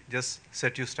me just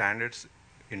set you standards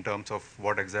in terms of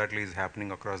what exactly is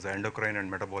happening across the endocrine and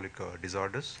metabolic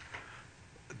disorders.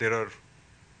 There are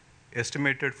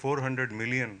estimated 400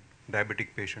 million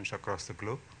diabetic patients across the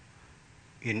globe.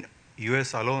 In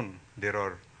US alone, there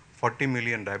are 40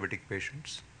 million diabetic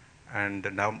patients, and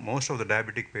now most of the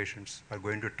diabetic patients are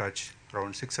going to touch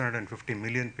around 650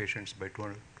 million patients by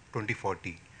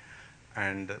 2040,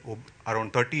 and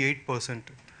around 38%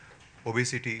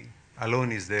 obesity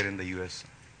alone is there in the US.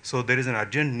 So there is an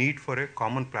urgent need for a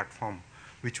common platform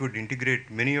which would integrate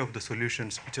many of the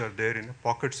solutions which are there in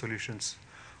pocket solutions.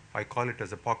 I call it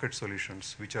as a pocket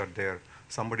solutions which are there.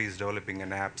 Somebody is developing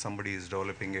an app, somebody is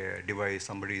developing a device,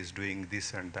 somebody is doing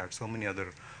this and that. So many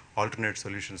other alternate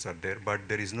solutions are there, but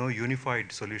there is no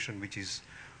unified solution which is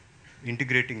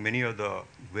integrating many of the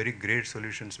very great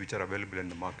solutions which are available in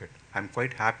the market. I'm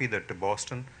quite happy that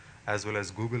Boston as well as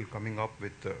Google coming up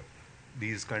with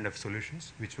these kind of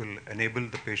solutions which will enable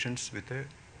the patients with a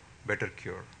better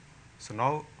cure. So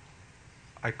now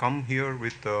I come here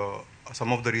with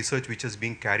some of the research which is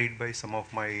being carried by some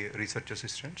of my research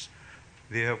assistants.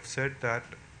 They have said that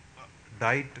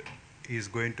diet is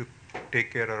going to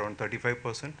take care around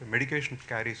 35%, medication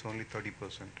carries only 30%,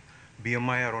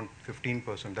 BMI around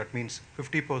 15%. That means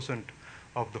 50%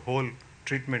 of the whole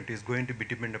treatment is going to be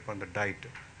dependent upon the diet.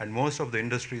 And most of the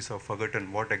industries have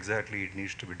forgotten what exactly it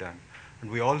needs to be done.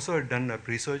 And we also have done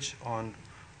research on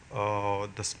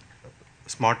the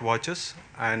smartwatches,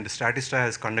 and Statista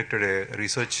has conducted a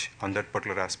research on that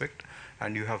particular aspect,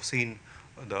 and you have seen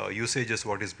the usages,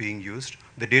 what is being used.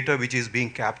 The data which is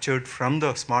being captured from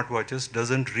the smartwatches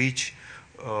doesn't reach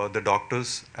the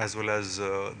doctors as well as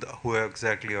who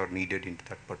exactly are needed into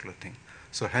that particular thing.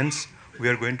 So hence, we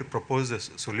are going to propose a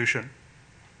solution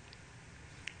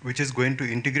which is going to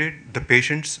integrate the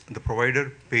patients, the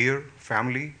provider, payer,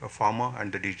 family, a pharma,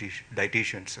 and the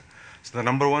dietitians. So the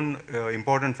number one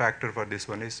important factor for this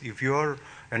one is if you are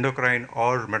endocrine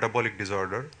or metabolic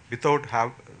disorder, without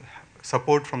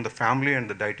support from the family and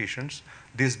the dietitians,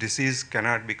 this disease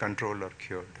cannot be controlled or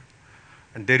cured.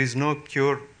 And there is no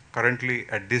cure currently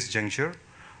at this juncture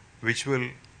which will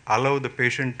allow the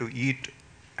patient to eat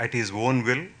at his own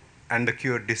will and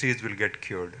the disease will get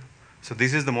cured. So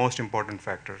this is the most important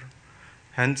factor.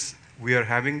 Hence, we are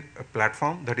having a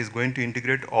platform that is going to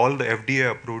integrate all the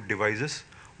FDA-approved devices.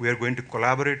 We are going to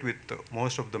collaborate with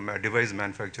most of the device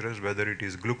manufacturers, whether it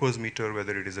is glucose meter,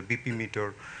 whether it is a BP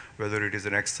meter, whether it is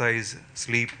an exercise,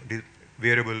 sleep,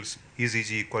 wearables,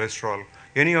 ECG, cholesterol,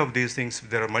 any of these things.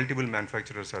 There are multiple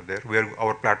manufacturers are there where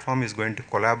our platform is going to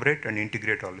collaborate and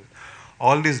integrate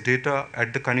all this data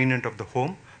at the convenience of the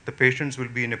home. The patients will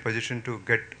be in a position to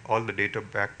get all the data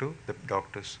back to the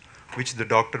doctors, which the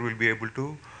doctor will be able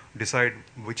to decide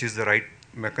which is the right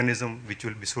mechanism which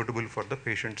will be suitable for the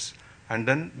patients. And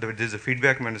then there is a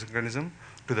feedback mechanism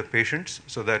to the patients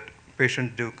so that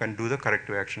patients can do the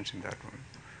corrective actions in that one.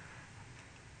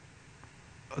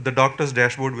 The doctor's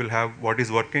dashboard will have what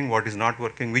is working, what is not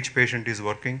working, which patient is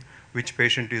working, which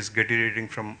patient is deteriorating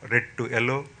from red to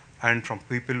yellow, and from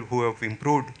people who have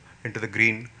improved into the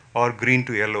green or green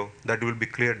to yellow. That will be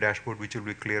clear dashboard which will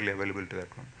be clearly available to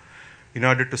that one. In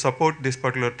order to support this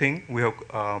particular thing, we have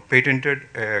patented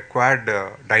a quad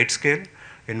diet scale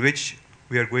in which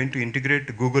we are going to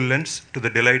integrate Google Lens to the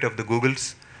delight of the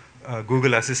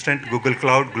Google Assistant, Google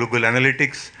Cloud, Google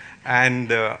Analytics, and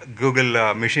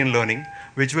Google Machine Learning,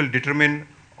 which will determine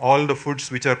all the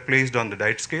foods which are placed on the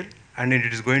diet scale, and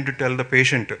it is going to tell the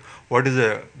patient what is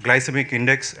the glycemic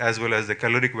index as well as the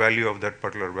caloric value of that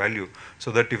particular value,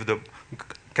 so that if the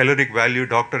caloric value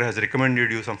doctor has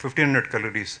recommended you some 1500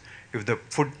 calories, if the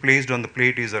food placed on the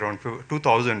plate is around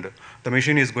 2000, the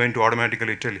machine is going to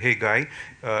automatically tell, hey guy,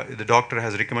 the doctor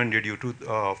has recommended you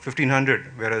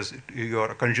 1500, whereas you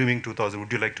are consuming 2000,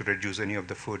 would you like to reduce any of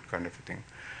the food, kind of a thing.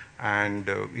 And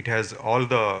it has all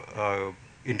the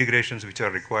integrations which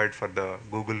are required for the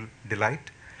Google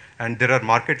Delight. And there are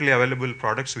markedly available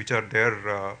products which are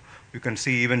there. You can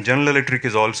see even General Electric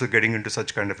is also getting into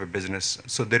such kind of a business.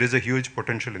 So there is a huge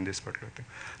potential in this particular thing.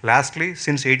 Lastly,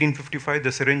 since 1855,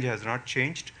 the syringe has not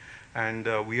changed. And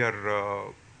we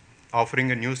are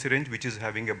offering a new syringe which is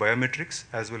having a biometrics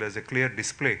as well as a clear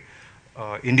display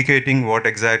indicating what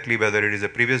exactly, whether it is a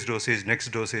previous dosage, next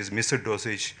dosage, missed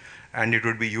dosage, and it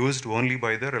would be used only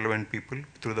by the relevant people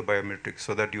through the biometrics,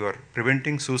 so that you are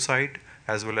preventing suicide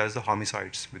as well as the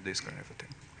homicides with this kind of a thing.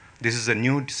 This is a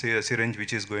new syringe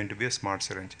which is going to be a smart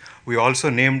syringe. We also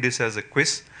named this as a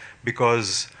quiz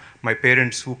because my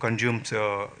parents who consume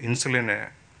insulin,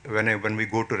 when we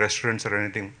go to restaurants or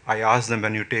anything, I ask them,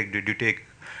 did you take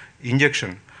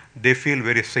injection? They feel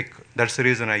very sick. That's the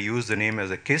reason I use the name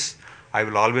as a kiss. I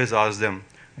will always ask them,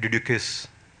 did you kiss?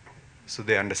 So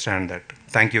they understand that.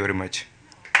 Thank you very much.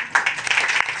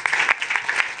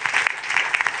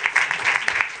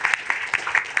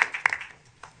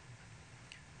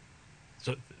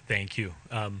 So thank you.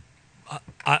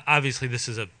 Obviously, this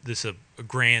is a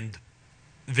grand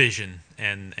vision,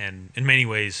 and in many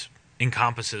ways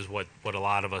encompasses what a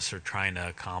lot of us are trying to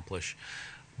accomplish.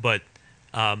 But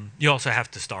you also have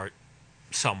to start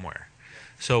somewhere.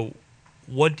 So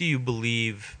what do you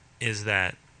believe is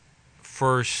that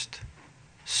first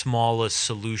smallest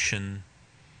solution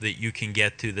that you can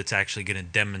get to that's actually going to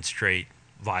demonstrate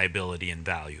viability and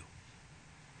value?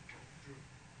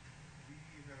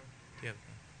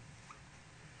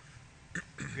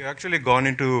 We actually gone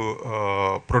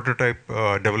into prototype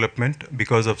development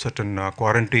because of certain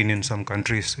quarantine in some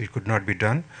countries. It could not be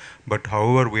done. But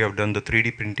however, we have done the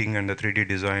 3D printing and the 3D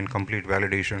design, complete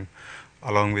validation,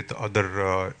 along with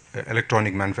other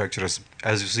electronic manufacturers.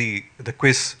 As you see, the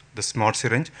quiz, the smart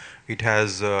syringe, it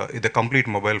has the complete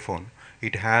mobile phone.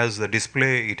 It has the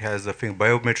display, it has the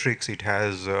biometrics, it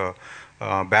has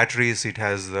batteries, it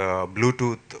has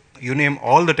Bluetooth. You name,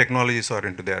 all the technologies are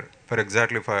into there. For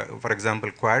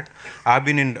example, Quad. I've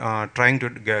been trying to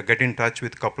get in touch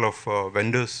with a couple of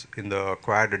vendors in the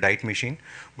Quad diet machine,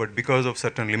 but because of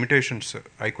certain limitations,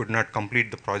 I could not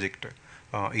complete the project.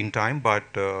 in time, but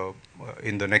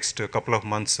in the next couple of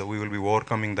months, we will be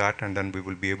overcoming that, and then we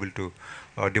will be able to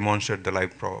demonstrate the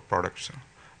live products.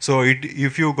 So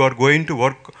if you are going to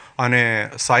work on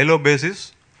a silo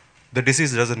basis, the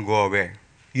disease doesn't go away.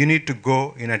 You need to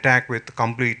go in attack with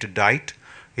complete diet,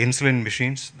 insulin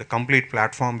machines, the complete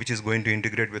platform which is going to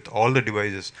integrate with all the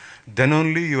devices. Then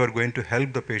only you are going to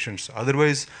help the patients.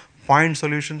 Otherwise, point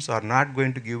solutions are not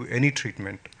going to give any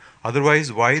treatment.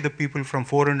 Otherwise, why the people from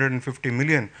 450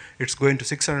 million, it's going to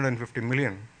 650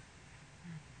 million.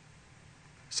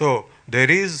 So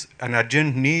there is an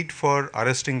urgent need for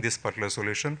arresting this particular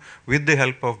solution. With the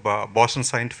help of Boston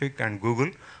Scientific and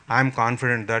Google, I am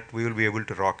confident that we will be able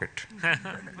to rock it. Fair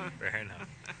enough.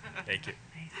 Thank you.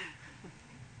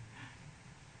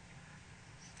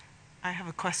 I have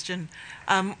a question.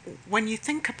 When you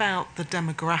think about the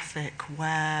demographic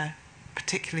where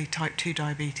particularly type 2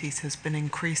 diabetes has been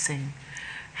increasing,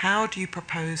 how do you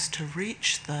propose to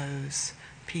reach those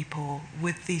people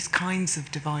with these kinds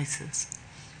of devices?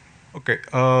 Okay,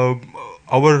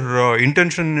 our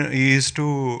intention is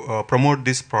to promote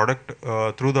this product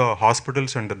through the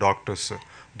hospitals and the doctors.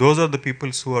 Those are the people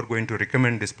who are going to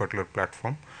recommend this particular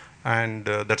platform, and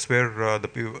that's where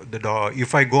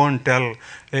if I go and tell,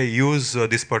 hey, use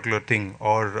this particular thing,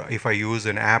 or if I use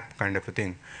an app kind of a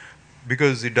thing,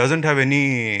 because it doesn't have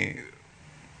any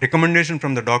recommendation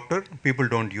from the doctor, people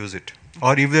don't use it,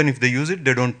 or even if they use it,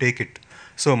 they don't take it.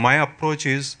 So my approach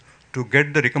is to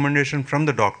get the recommendation from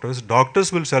the doctors.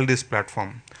 Doctors will sell this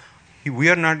platform.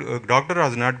 Doctor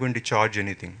is not going to charge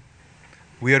anything.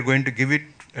 We are going to give it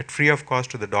at free of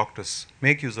cost to the doctors.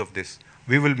 Make use of this.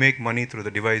 We will make money through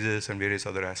the devices and various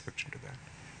other aspects into that.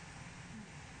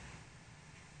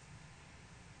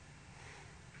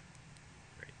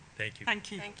 Great. Thank you.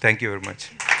 Thank you. Thank you very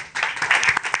much.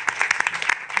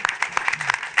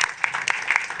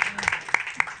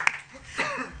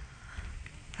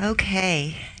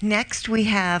 Okay, next we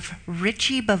have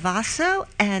Richie Bavasso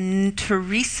and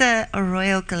Teresa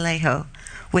Arroyo Galejo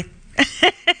with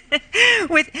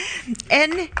with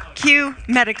NQ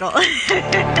Medical. Thank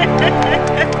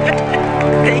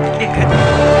you.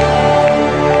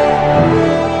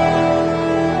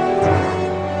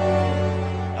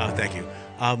 Thank you.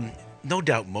 No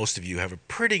doubt most of you have a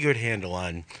pretty good handle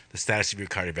on the status of your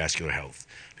cardiovascular health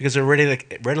because they're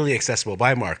readily accessible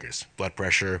biomarkers, blood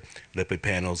pressure, lipid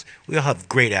panels. We all have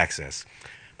great access.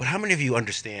 But how many of you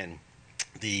understand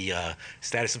the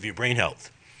status of your brain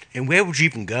health? And where would you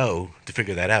even go to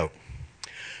figure that out?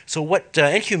 So what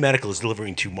NQ Medical is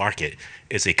delivering to market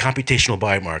is a computational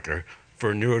biomarker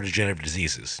for neurodegenerative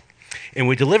diseases. And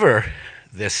we deliver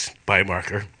this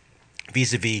biomarker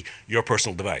vis-a-vis your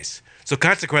personal device. So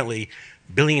consequently,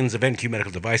 billions of NQ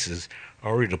Medical devices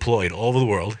are already deployed all over the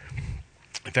world.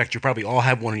 In fact, you probably all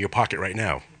have one in your pocket right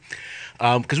now.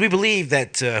 Because we believe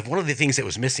that one of the things that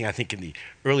was missing, I think, in the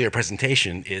earlier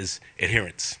presentation is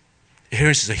adherence.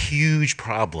 Adherence is a huge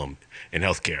problem in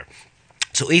healthcare.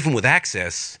 So even with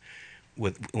access,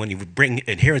 when you bring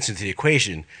adherence into the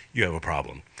equation, you have a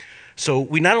problem. So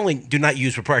we not only do not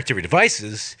use proprietary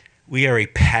devices, we are a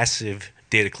passive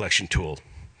data collection tool.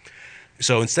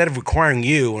 So instead of requiring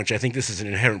you, which I think this is an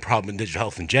inherent problem in digital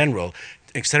health in general,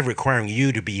 instead of requiring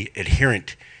you to be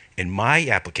adherent in my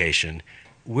application,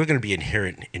 we're going to be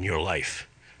adherent in your life.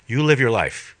 You live your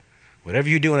life. Whatever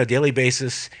you do on a daily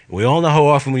basis, and we all know how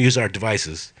often we use our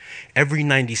devices, every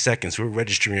 90 seconds we're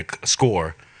registering a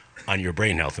score on your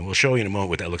brain health, and we'll show you in a moment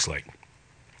what that looks like.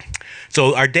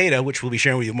 So our data, which we'll be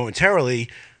sharing with you momentarily,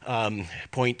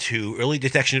 point to early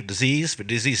detection of disease for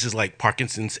diseases like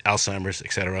Parkinson's, Alzheimer's,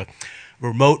 etc.,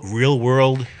 remote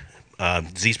real-world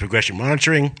disease progression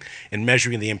monitoring, and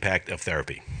measuring the impact of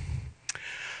therapy.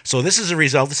 So this is a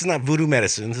result. This is not voodoo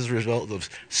medicine. This is a result of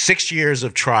 6 years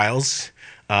of trials,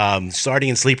 starting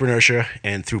in sleep inertia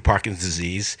and through Parkinson's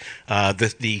disease,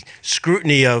 the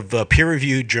scrutiny of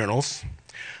peer-reviewed journals,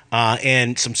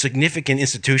 and some significant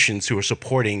institutions who are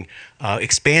supporting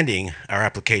expanding our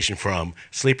application from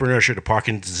sleep inertia to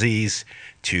Parkinson's disease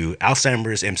to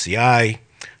Alzheimer's, MCI,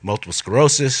 multiple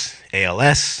sclerosis,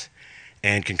 ALS,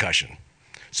 and concussion.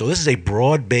 So this is a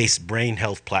broad-based brain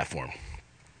health platform.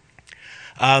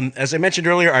 As I mentioned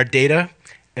earlier, our data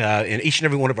in each and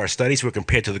every one of our studies were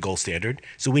compared to the gold standard.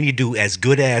 So we need to do as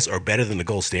good as or better than the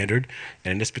gold standard.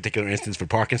 And in this particular instance for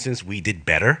Parkinson's, we did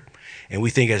better. And we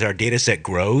think as our data set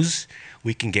grows,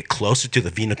 we can get closer to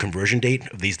the vena conversion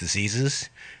date of these diseases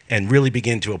and really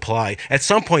begin to apply. At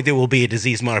some point, there will be a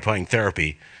disease-modifying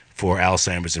therapy for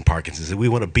Alzheimer's and Parkinson's, and we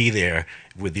want to be there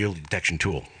with the early detection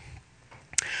tool.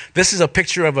 This is a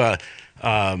picture of a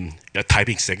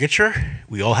typing signature.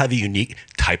 We all have a unique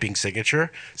typing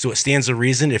signature. So it stands to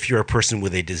reason if you're a person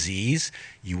with a disease,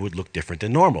 you would look different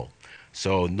than normal.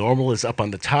 So normal is up on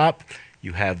the top.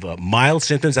 You have mild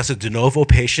symptoms. That's a de novo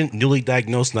patient, newly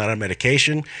diagnosed, not on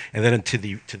medication. And then to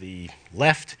the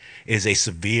left is a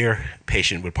severe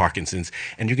patient with Parkinson's.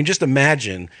 And you can just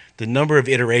imagine the number of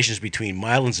iterations between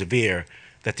mild and severe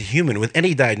that the human with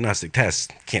any diagnostic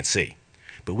test can't see.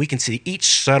 But we can see each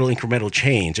subtle incremental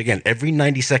change. Again, every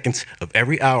 90 seconds of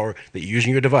every hour that you're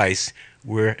using your device,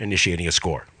 we're initiating a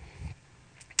score.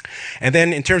 And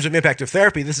then in terms of impact of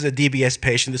therapy, this is a DBS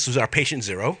patient. This was our patient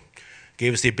 0.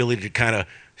 Gave us the ability to kind of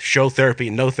show therapy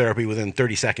and no therapy within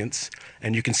 30 seconds.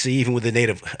 And you can see even with the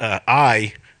native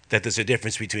eye that there's a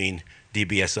difference between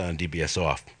DBS on and DBS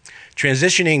off.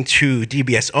 Transitioning to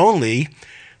DBS only,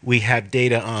 we have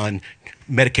data on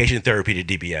medication therapy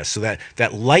to DBS. So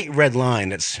that light red line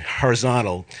that's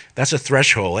horizontal, that's a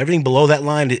threshold. Everything below that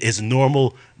line is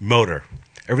normal motor.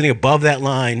 Everything above that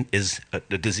line is a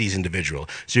disease individual.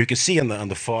 So you can see on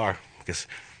the far, I guess,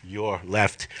 your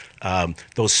left,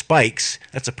 those spikes,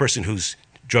 that's a person whose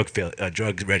drug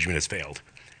regimen has failed.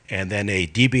 And then a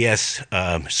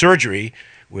DBS surgery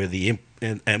where the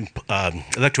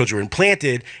electrodes were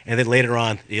implanted, and then later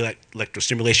on the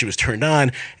electrostimulation was turned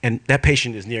on, and that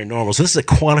patient is near normal. So this is a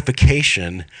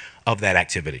quantification of that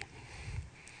activity.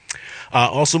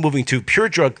 Also moving to pure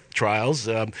drug trials,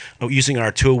 using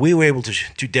our tool, we were able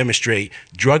to demonstrate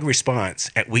drug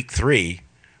response at week 3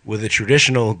 with the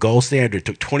traditional gold standard.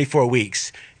 Took 24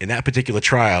 weeks in that particular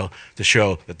trial to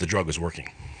show that the drug was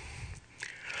working.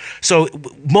 So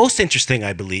most interesting,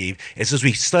 I believe, is as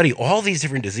we study all these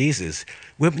different diseases,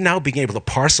 we've now been able to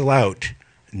parcel out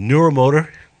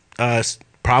neuromotor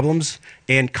problems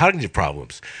and cognitive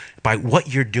problems by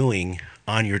what you're doing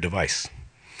on your device.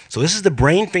 So this is the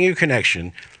brain-finger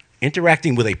connection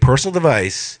interacting with a personal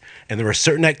device, and there are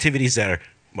certain activities that are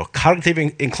more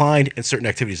cognitively inclined and certain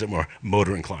activities that are more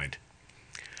motor inclined.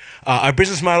 Our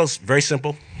business model is very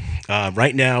simple.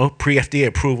 Right now, pre-FDA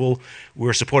approval,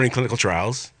 we're supporting clinical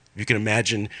trials. You can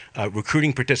imagine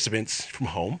recruiting participants from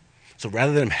home. So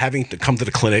rather than having to come to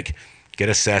the clinic, get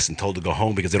assessed and told to go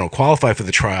home because they don't qualify for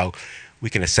the trial, we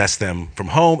can assess them from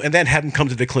home and then have them come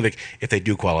to the clinic if they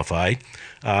do qualify.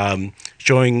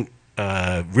 Showing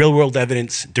real-world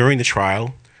evidence during the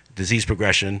trial, disease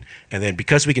progression, and then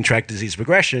because we can track disease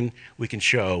progression, we can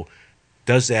show,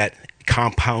 does that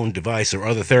compound device or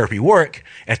other therapy work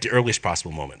at the earliest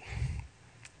possible moment?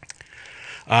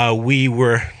 We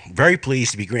were very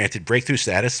pleased to be granted breakthrough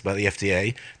status by the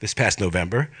FDA this past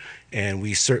November, and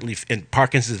we certainly, in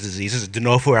Parkinson's disease, is a de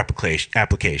novo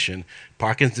application.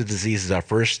 Parkinson's disease is our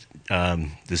first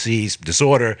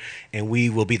disorder, and we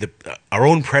will be our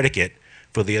own predicate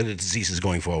for the other diseases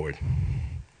going forward.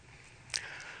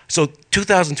 So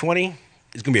 2020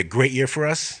 is going to be a great year for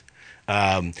us.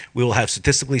 We will have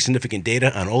statistically significant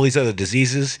data on all these other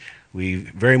diseases. We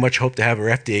very much hope to have our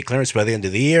FDA clearance by the end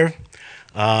of the year.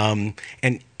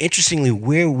 And interestingly,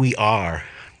 where we are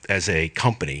as a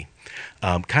company,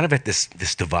 kind of at this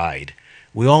divide.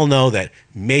 We all know that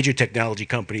major technology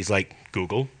companies like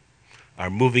Google are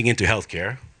moving into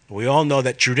healthcare. We all know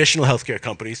that traditional healthcare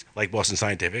companies like Boston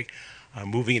Scientific are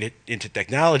moving into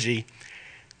technology.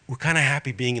 We're kind of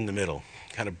happy being in the middle,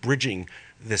 kind of bridging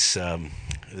this,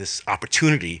 this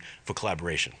opportunity for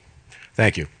collaboration.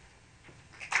 Thank you.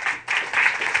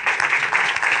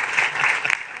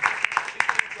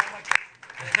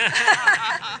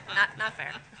 Not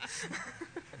fair.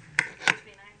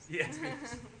 Yes.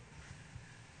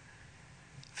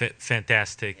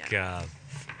 Fantastic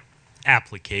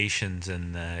applications,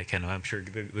 and kind of, I'm sure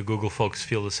the Google folks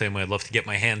feel the same way. I'd love to get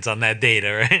my hands on that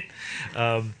data, right?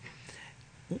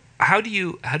 How do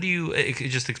you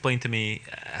just explain to me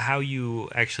how you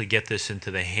actually get this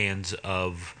into the hands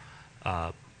of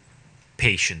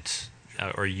patients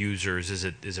or users? Is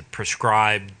it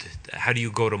prescribed? How do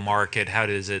you go to market? How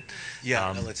does it?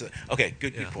 Yeah, okay,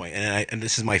 good point. And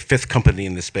this is my 5th company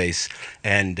in this space,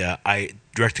 and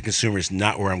direct to consumer is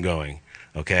not where I'm going.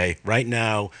 Okay, right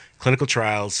now, clinical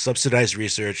trials, subsidized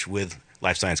research with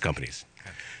life science companies.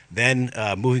 Then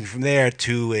moving from there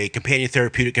to a companion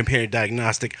therapeutic, companion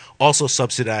diagnostic, also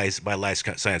subsidized by life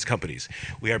science companies.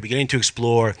 We are beginning to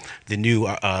explore the new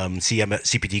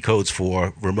CPT codes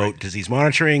for remote disease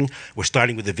monitoring. We're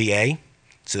starting with the VA,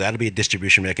 so that'll be a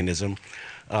distribution mechanism.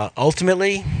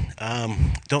 Ultimately,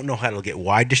 don't know how it'll get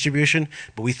wide distribution,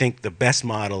 but we think the best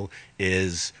model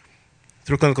is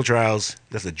through clinical trials.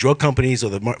 That's the drug companies or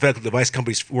the medical device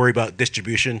companies worry about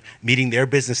distribution, meeting their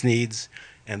business needs.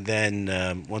 And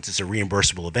then once it's a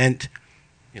reimbursable event,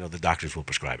 the doctors will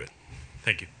prescribe it.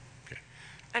 Thank you. Okay.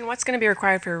 And what's going to be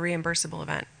required for a reimbursable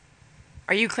event?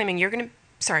 Are you claiming you're going to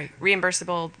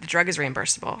reimbursable? The drug is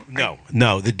reimbursable. No.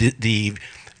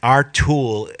 Our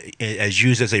tool is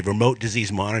used as a remote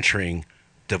disease monitoring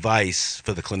device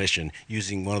for the clinician,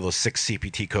 using one of those 6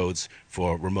 CPT codes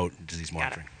for remote disease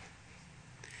monitoring.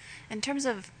 In terms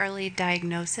of early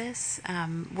diagnosis,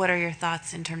 what are your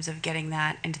thoughts in terms of getting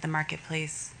that into the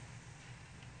marketplace?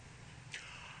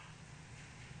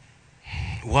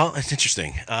 Well, it's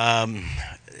interesting.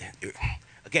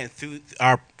 Again, through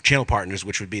our channel partners,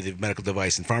 which would be the medical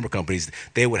device and pharma companies,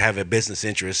 they would have a business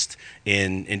interest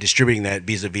in distributing that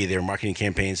vis-a-vis their marketing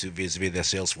campaigns, vis-a-vis their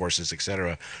sales forces, et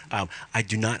cetera. I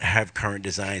do not have current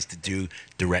designs to do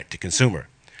direct to consumer.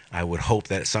 I would hope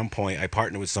that at some point I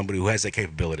partner with somebody who has that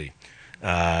capability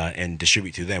and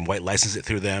distribute to them, white license it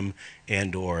through them,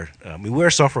 and or we're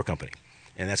a software company,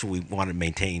 and that's what we want to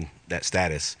maintain that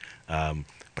status.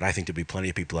 But I think there'll be plenty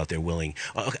of people out there willing.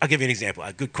 I'll give you an example.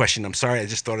 A good question. I'm sorry, I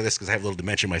just thought of this because I have a little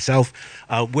dementia myself.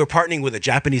 We're partnering with a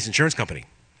Japanese insurance company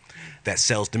that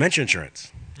sells dementia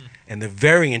insurance. And they're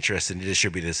very interested to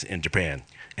distribute this in Japan.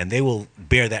 And they will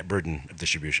bear that burden of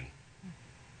distribution.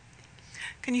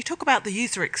 Can you talk about the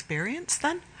user experience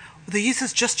then? Are the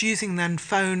users just using their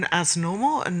phone as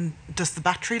normal, and does the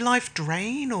battery life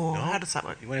drain, or how does that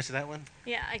work? You want to answer that one?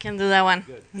 Yeah, I can do that one.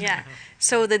 Good. Yeah.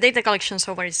 So the data collection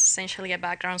software is essentially a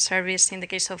background service. In the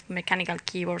case of mechanical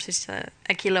keyboards, it's a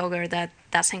keylogger that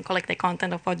doesn't collect the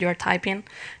content of what you're typing.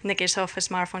 In the case of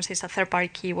smartphones, it's a third-party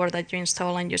keyboard that you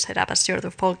install and you set up as your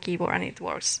default keyboard, and it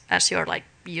works as your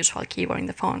usual keyboard in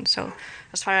the phone. So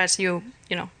as far as you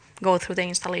go through the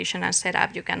installation and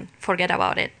setup, you can forget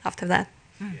about it after that.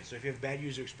 Yeah, so if you have bad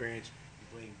user experience,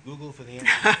 you blame Google for the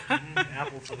answer,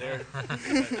 Apple for their,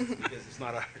 because it's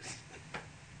not ours.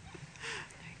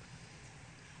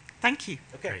 Thank you.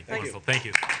 Okay, Wonderful. Thank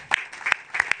you.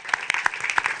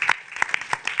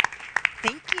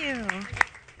 Thank you.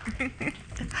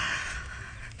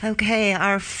 Okay,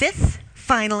 our 5th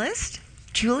finalist,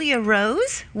 Julia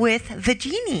Rose with The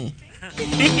Genie.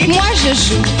 Moi je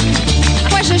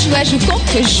joue à joue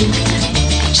contre joue.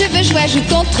 Je veux jouer à joue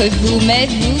contre vous, mais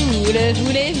vous le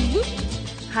voulez-vous?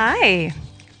 Hi.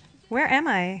 Where am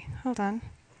I? Hold on.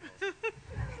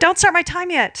 Don't start my time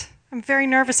yet. I'm very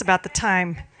nervous about the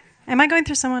time. Am I going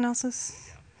through someone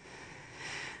else's?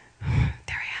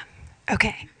 There I am.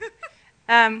 Okay.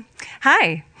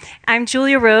 Hi, I'm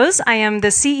Julia Rose. I am the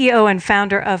CEO and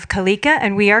founder of Kalika,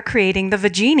 and we are creating the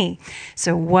Vagini.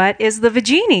 So what is the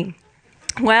Vagini?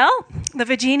 Well, the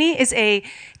Vagini is a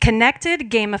connected,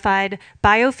 gamified,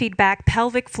 biofeedback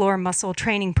pelvic floor muscle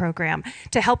training program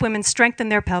to help women strengthen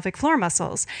their pelvic floor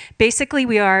muscles. Basically,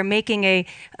 we are making a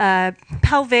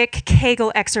pelvic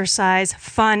Kegel exercise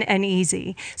fun and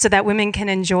easy so that women can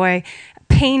enjoy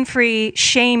pain-free,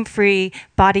 shame-free,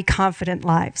 body-confident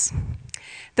lives.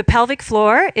 The pelvic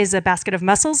floor is a basket of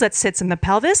muscles that sits in the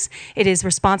pelvis. It is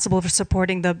responsible for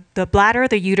supporting the bladder,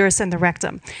 the uterus, and the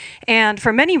rectum. And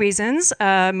for many reasons,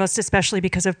 most especially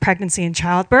because of pregnancy and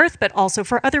childbirth, but also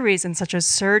for other reasons such as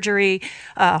surgery,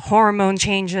 hormone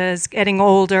changes, getting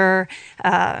older,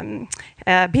 being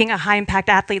a high-impact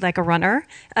athlete like a runner,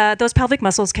 those pelvic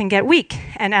muscles can get weak.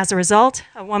 And as a result,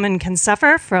 a woman can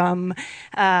suffer from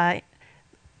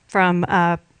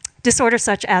disorders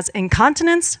such as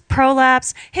incontinence,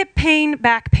 prolapse, hip pain,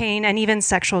 back pain, and even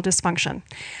sexual dysfunction.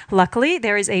 Luckily,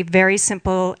 there is a very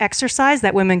simple exercise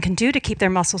that women can do to keep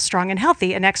their muscles strong and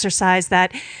healthy, an exercise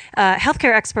that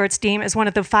healthcare experts deem as one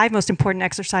of the 5 most important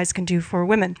exercises can do for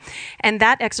women. And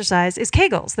that exercise is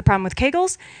Kegels. The problem with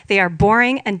Kegels, they are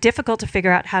boring and difficult to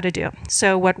figure out how to do.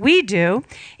 So what we do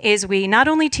is we not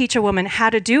only teach a woman how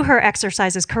to do her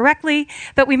exercises correctly,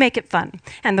 but we make it fun.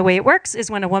 And the way it works is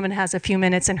when a woman has a few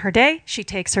minutes in her day, she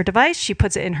takes her device, she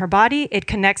puts it in her body, it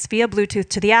connects via Bluetooth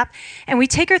to the app, and we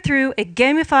take her through a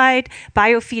gamified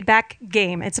biofeedback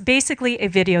game. It's basically a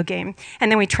video game,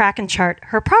 and then we track and chart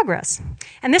her progress.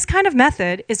 And this kind of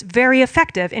method is very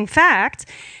effective. In fact,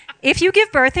 if you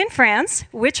give birth in France,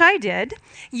 which I did,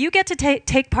 you get to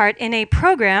take part in a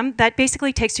program that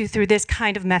basically takes you through this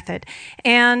kind of method.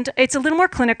 And it's a little more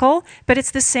clinical, but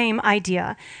it's the same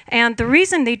idea. And the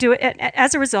reason they do it,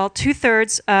 as a result,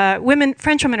 French women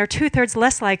are 2/3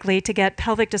 less likely to get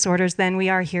pelvic disorders than we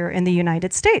are here in the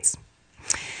United States.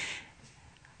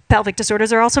 Pelvic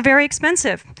disorders are also very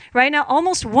expensive. Right now,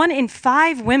 almost 1 in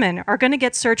 5 women are going to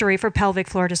get surgery for pelvic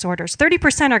floor disorders.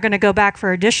 30% are going to go back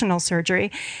for additional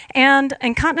surgery. And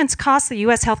incontinence costs the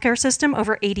U.S. healthcare system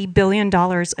over $80 billion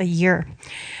a year.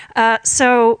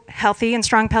 So healthy and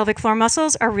strong pelvic floor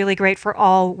muscles are really great for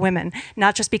all women,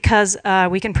 not just because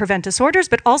we can prevent disorders,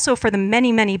 but also for the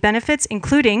many, many benefits,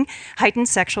 including heightened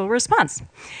sexual response.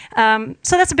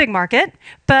 So that's a big market.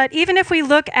 But even if we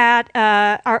look at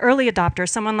our early adopters,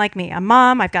 someone like me, a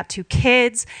mom, I've got 2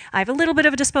 kids, I have a little bit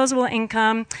of a disposable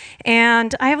income,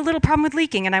 and I have a little problem with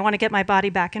leaking, and I want to get my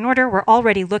body back in order, we're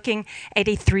already looking at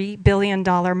a $3 billion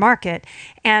market.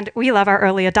 And we love our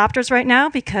early adopters right now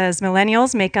because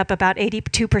millennials make up about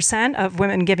 82% of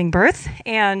women giving birth,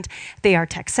 and they are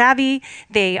tech savvy,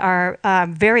 they are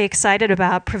very excited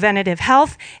about preventative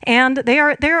health, and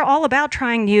they're all about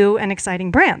trying new and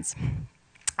exciting brands.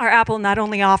 Our app will not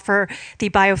only offer the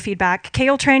biofeedback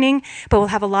KO training, but we'll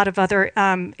have a lot of other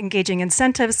engaging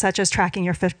incentives, such as tracking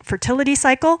your fertility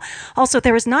cycle. Also,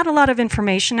 there is not a lot of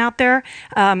information out there,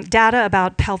 data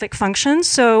about pelvic function,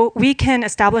 so we can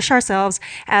establish ourselves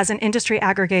as an industry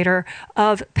aggregator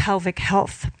of pelvic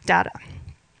health data.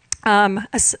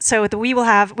 So we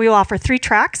will offer 3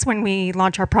 tracks when we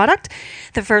launch our product.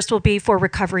 The first will be for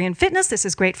recovery and fitness. This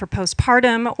is great for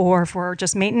postpartum or for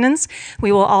just maintenance.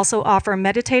 We will also offer a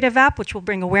meditative app, which will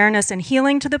bring awareness and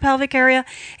healing to the pelvic area.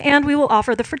 And we will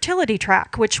offer the fertility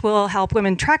track, which will help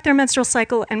women track their menstrual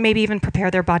cycle and maybe even prepare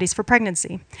their bodies for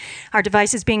pregnancy. Our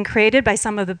device is being created by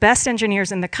some of the best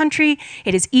engineers in the country.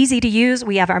 It is easy to use.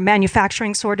 We have our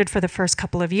manufacturing sorted for the first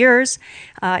couple of years.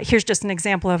 Here's just an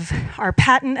example of our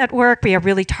patent at work. We are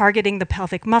really targeting the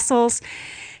pelvic muscles.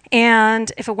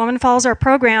 And if a woman follows our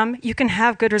program, you can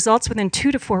have good results within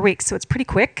 2 to 4 weeks, so it's pretty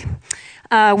quick.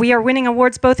 We are winning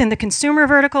awards both in the consumer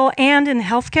vertical and in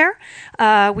healthcare.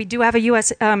 We do have a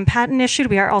U.S. Patent issued.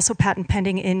 We are also patent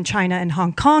pending in China and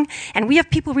Hong Kong. And we have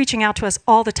people reaching out to us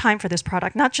all the time for this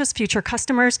product, not just future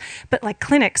customers, but like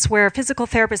clinics where physical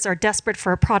therapists are desperate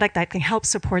for a product that can help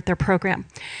support their program.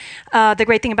 The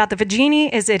great thing about the Vagini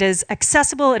is it is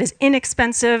accessible, it is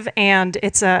inexpensive, and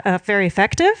it's very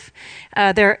effective.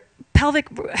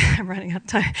 I'm running out of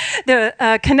time.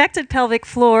 The connected pelvic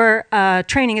floor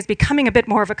training is becoming a bit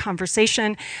more of a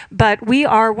conversation, but we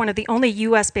are one of the only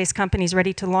US-based companies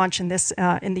ready to launch in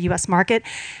the US market.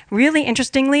 Really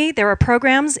interestingly, there are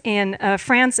programs in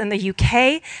France and the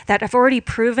UK that have already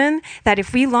proven that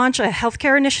if we launch a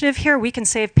healthcare initiative here, we can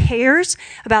save payers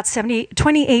about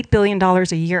 $28 billion a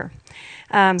year.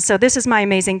 So this is my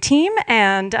amazing team,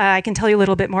 and I can tell you a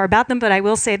little bit more about them, but I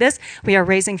will say this. We are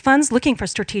raising funds, looking for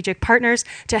strategic partners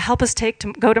to help us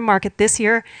go to market this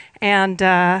year, and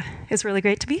it's really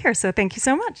great to be here, so thank you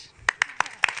so much.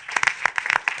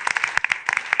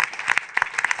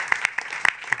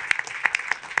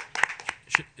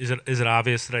 Is it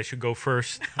obvious that I should go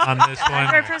first on this one?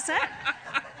 100%.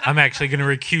 I'm actually going to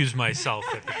recuse myself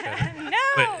at the credit. No!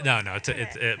 But no,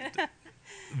 it's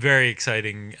very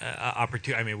exciting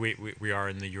opportunity. I mean, we are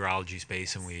in the urology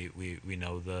space, and we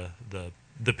know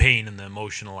the pain and the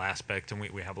emotional aspect, and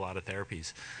we have a lot of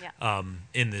therapies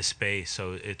in this space,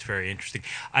 so it's very interesting.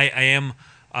 I'm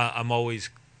always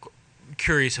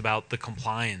curious about the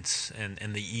compliance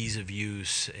and the ease of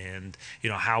use, and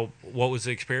what was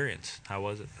the experience? How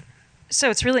was it? So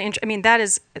it's really interesting. I mean, that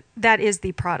is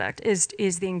the product, is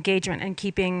the engagement and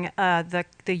keeping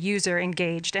the user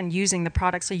engaged and using the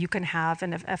product so you can have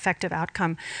an effective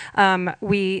outcome. My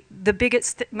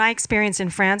experience in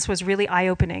France was really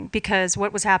eye-opening, because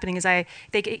what was happening is I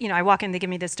walk in, they give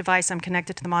me this device, I'm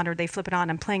connected to the monitor, they flip it on,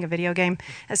 I'm playing a video game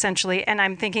essentially, and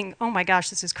I'm thinking, oh my gosh,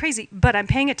 this is crazy, but I'm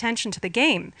paying attention to the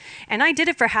game. And I did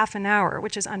it for half an hour,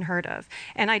 which is unheard of.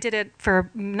 And I did it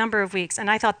for a number of weeks, and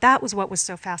I thought that was what was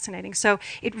so fascinating. So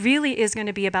it really is going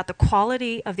to be about the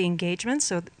quality of the engagement.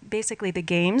 So basically the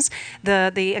games,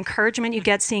 the encouragement you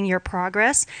get seeing your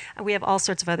progress. We have all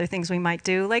sorts of other things we might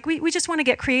do. Like we just want to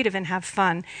get creative and have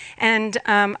fun. And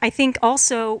I think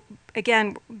also,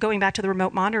 again, going back to the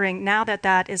remote monitoring, now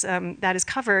that is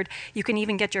covered, you can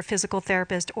even get your physical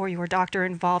therapist or your doctor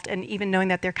involved, and even knowing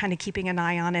that they're kind of keeping an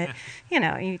eye on it. You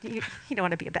don't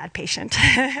want to be a bad patient.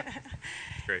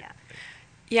 Great.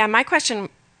 Yeah, my question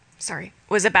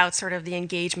was about sort of the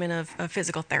engagement of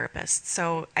physical therapists.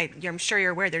 So I'm sure you're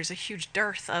aware there's a huge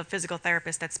dearth of physical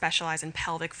therapists that specialize in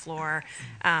pelvic floor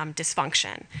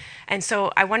dysfunction. And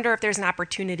so I wonder if there's an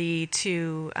opportunity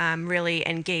to really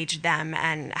engage them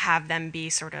and have them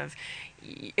be sort of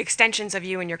extensions of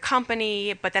you and your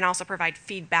company, but then also provide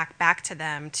feedback back to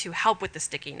them to help with the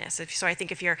stickiness. So I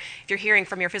think if you're hearing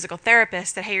from your physical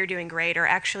therapist that, hey, you're doing great, or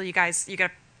actually you got to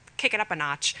kick it up a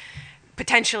notch,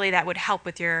 potentially that would help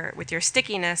with your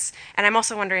stickiness. And I'm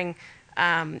also wondering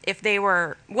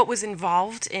what was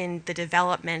involved in the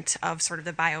development of sort of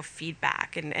the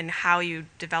biofeedback and how you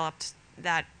developed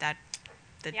the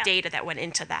data that went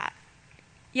into that.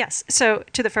 Yes. So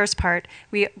to the first part,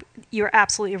 you're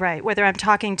absolutely right. Whether I'm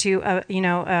talking to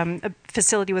a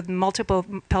facility with multiple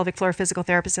pelvic floor physical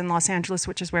therapists in Los Angeles,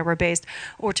 which is where we're based,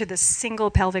 or to the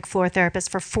single pelvic floor therapist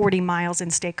for 40 miles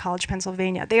in State College,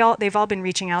 Pennsylvania, they've all been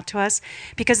reaching out to us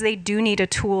because they do need a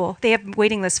tool. They have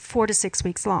waiting lists 4 to 6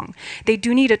 weeks long. They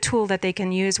do need a tool that they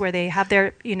can use where they have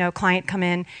their client come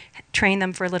in, train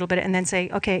them for a little bit, and then say,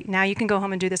 okay, now you can go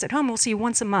home and do this at home. We'll see you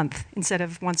once a month instead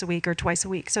of once a week or twice a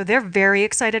week. So they're very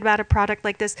excited about a product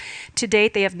like this. To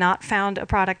date, they have not found a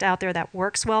product out there that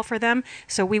works well for them.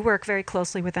 So we work very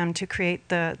closely with them to create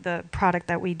the product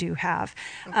that we do have.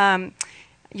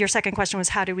 Your second question was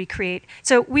how do we create?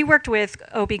 So we worked with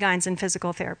OB-GYNs and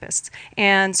physical therapists.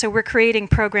 And so we're creating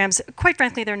programs. Quite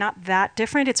frankly, they're not that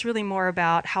different. It's really more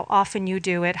about how often you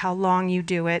do it, how long you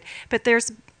do it. But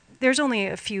there's only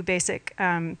a few basic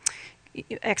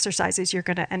exercises you're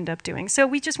going to end up doing. So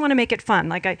we just want to make it fun.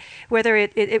 Like we're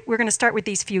going to start with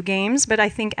these few games, but I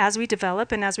think as we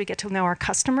develop and as we get to know our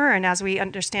customer and as we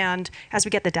understand, as we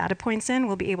get the data points in,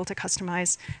 we'll be able to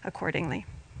customize accordingly.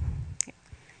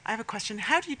 I have a question.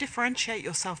 How do you differentiate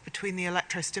yourself between the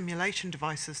electrostimulation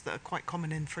devices that are quite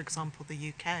common in, for example, the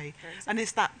UK? And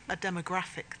is that a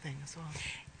demographic thing as well?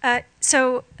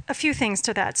 So a few things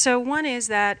to that. So one is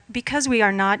that because we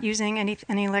are not using any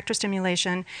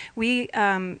electrostimulation, we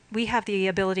have the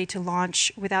ability to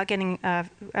launch without getting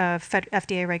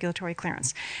FDA regulatory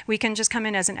clearance. We can just come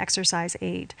in as an exercise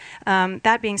aid.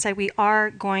 That being said, we are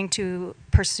going to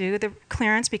pursue the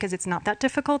clearance because it's not that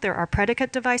difficult. There are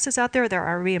predicate devices out there. There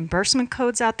are reimbursement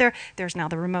codes out there. There's now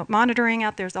the remote monitoring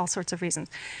out there. There's all sorts of reasons.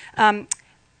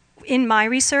 In my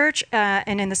research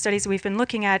and in the studies we've been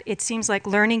looking at, it seems like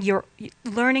learning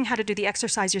how to do the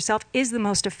exercise yourself is the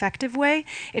most effective way.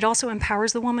 It also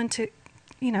empowers the woman to,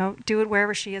 do it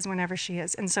wherever she is, whenever she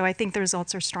is. And so I think the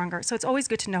results are stronger. So it's always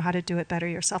good to know how to do it better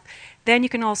yourself. Then you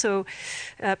can also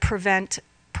prevent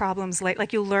problems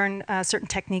like you'll learn certain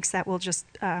techniques that will just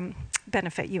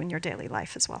benefit you in your daily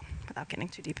life as well, without getting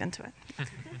too deep into it.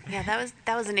 Yeah,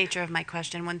 that was the nature of my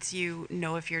question. Once you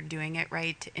know if you're doing it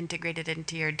right, to integrate it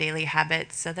into your daily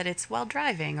habits so that it's while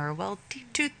driving or while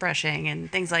toothbrushing and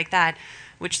things like that,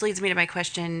 which leads me to my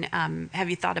question, have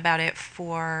you thought about it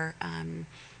for,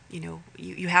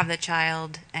 you have the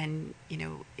child and,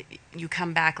 you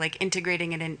come back, like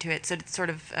integrating it into it, so it's sort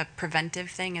of a preventive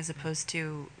thing as opposed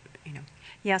to,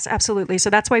 Yes, absolutely. So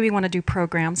that's why we want to do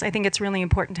programs. I think it's really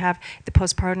important to have the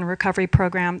postpartum recovery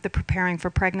program, the preparing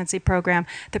for pregnancy program,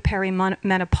 the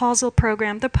perimenopausal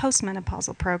program, the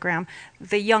postmenopausal program,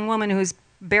 the young woman who's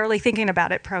barely thinking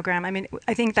about it program. I mean,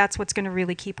 I think that's what's going to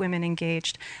really keep women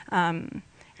engaged.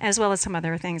 As well as some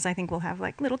other things. I think we'll have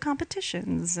like little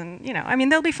competitions and,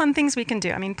 there'll be fun things we can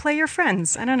do. I mean, play your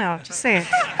friends. I don't know, just say it.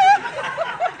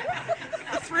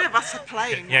 The three of us are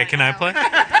playing. Yeah, can I play?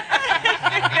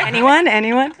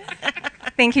 Anyone?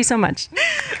 Thank you so much.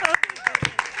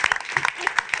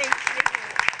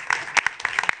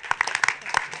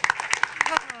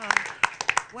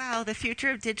 Wow, the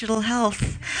future of digital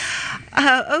health.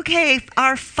 Okay,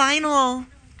 our final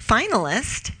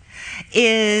finalist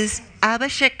is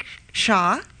Abhishek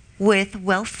Shah with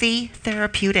Wealthy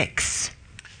Therapeutics.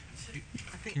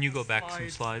 Can you go back some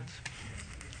slides?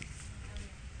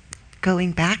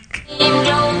 Going back.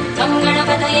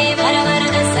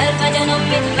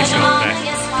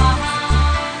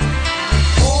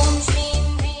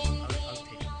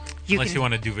 Unless you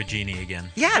want to do Vagini again.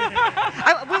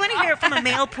 Yeah. We want to hear it from a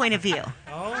male point of view.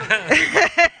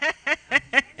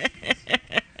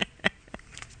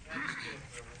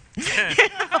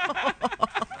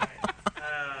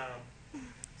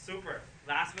 Super.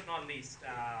 Last but not least,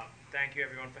 thank you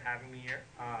everyone for having me here.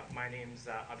 My name's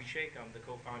Abhishek. I'm the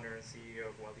co-founder and CEO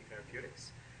of Wealthy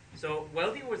Therapeutics. So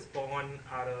Wealthy was born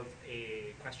out of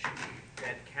a question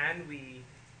that can we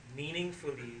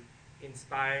meaningfully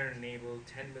inspire and enable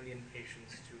 10 million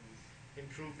patients to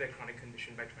improve their chronic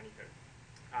condition by 2030.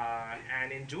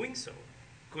 And in doing so,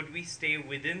 could we stay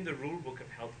within the rule book of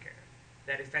healthcare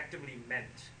that effectively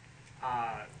meant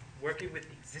working with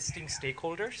existing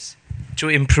stakeholders to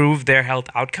improve their health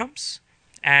outcomes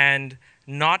and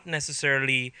not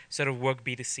necessarily sort of work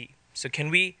B2C. So can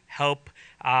we help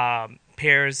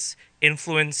payers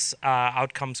influence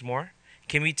outcomes more?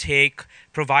 Can we take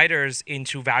providers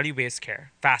into value-based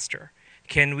care faster?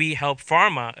 Can we help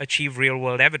pharma achieve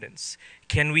real-world evidence?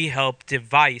 Can we help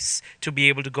device to be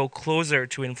able to go closer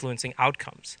to influencing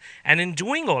outcomes? And in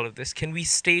doing all of this, can we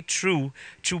stay true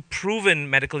to proven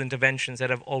medical interventions that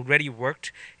have already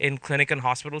worked in clinic and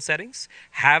hospital settings,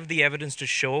 have the evidence to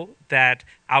show that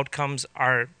outcomes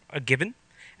are a given,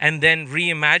 and then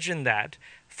reimagine that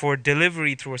for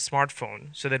delivery through a smartphone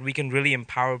so that we can really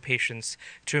empower patients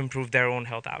to improve their own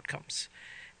health outcomes?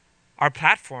 Our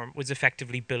platform was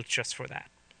effectively built just for that.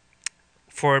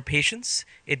 For patients,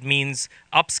 it means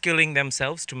upskilling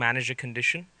themselves to manage a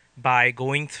condition by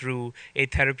going through a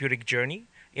therapeutic journey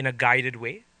in a guided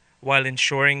way, while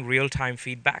ensuring real-time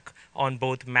feedback on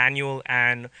both manual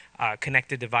and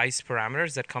connected device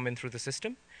parameters that come in through the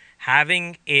system,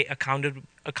 having a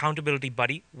accountability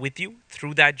buddy with you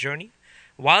through that journey,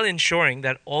 while ensuring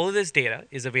that all of this data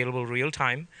is available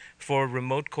real-time for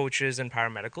remote coaches and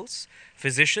paramedicals,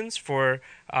 physicians for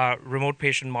remote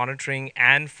patient monitoring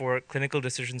and for clinical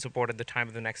decision support at the time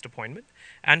of the next appointment,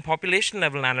 and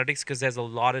population-level analytics because there's a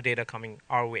lot of data coming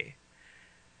our way.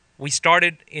 We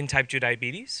started in type 2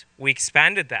 diabetes. We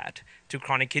expanded that to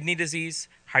chronic kidney disease,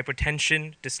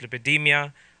 hypertension,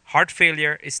 dyslipidemia, heart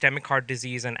failure, ischemic heart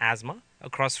disease, and asthma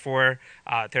across 4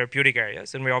 therapeutic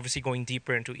areas. And we're obviously going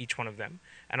deeper into each one of them.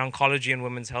 And oncology and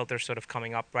women's health are sort of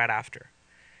coming up right after.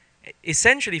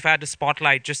 Essentially, if I had to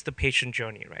spotlight just the patient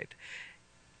journey, right?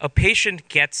 A patient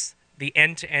gets the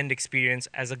end-to-end experience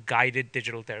as a guided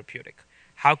digital therapeutic.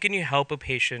 How can you help a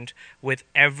patient with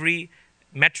every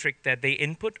metric that they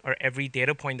input or every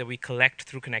data point that we collect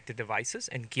through connected devices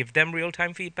and give them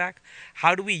real-time feedback?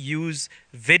 How do we use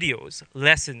videos,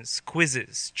 lessons,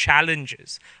 quizzes,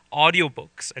 challenges,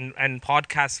 audiobooks, and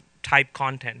podcast type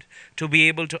content to be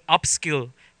able to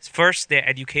upskill first their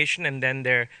education and then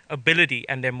their ability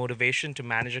and their motivation to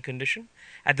manage a condition?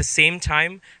 At the same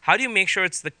time, how do you make sure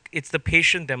it's the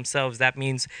patient themselves? That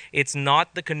means it's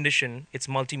not the condition, it's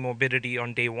multimorbidity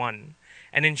on day one.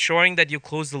 And ensuring that you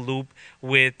close the loop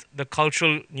with the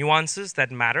cultural nuances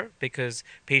that matter, because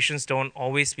patients don't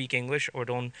always speak English or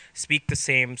don't speak the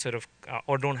same sort of,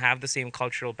 or don't have the same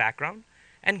cultural background,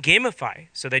 and gamify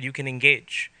so that you can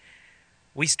engage.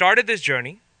 We started this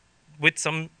journey with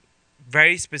some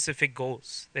very specific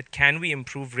goals that can we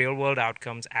improve real-world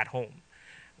outcomes at home,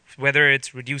 whether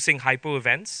it's reducing hypo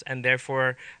events and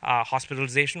therefore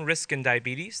hospitalization risk in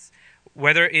diabetes,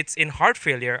 whether it's in heart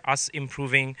failure, us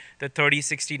improving the 30,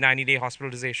 60, 90-day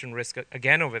hospitalization risk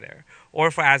again over there,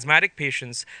 or for asthmatic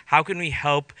patients, how can we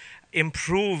help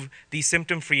improve the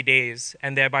symptom-free days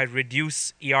and thereby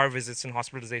reduce ER visits and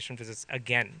hospitalization visits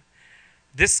again?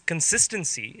 This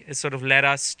consistency has sort of led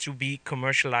us to be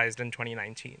commercialized in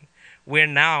 2019. We're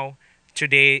now,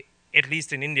 today, at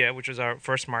least in India, which was our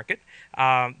first market,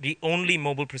 the only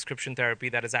mobile prescription therapy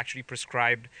that is actually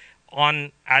prescribed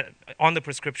on the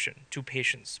prescription to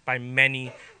patients by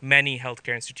many, many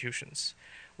healthcare institutions.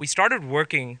 We started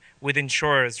working with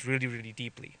insurers really, really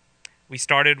deeply. We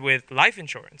started with life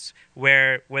insurance,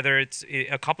 where whether it's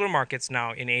a couple of markets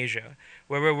now in Asia,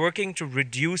 where we're working to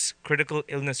reduce critical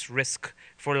illness risk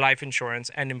for life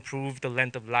insurance and improve the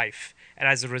length of life. And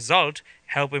as a result,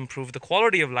 help improve the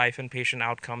quality of life and patient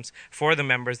outcomes for the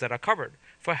members that are covered.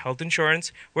 For health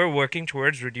insurance, we're working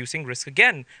towards reducing risk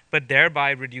again, but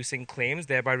thereby reducing claims,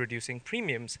 thereby reducing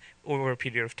premiums over a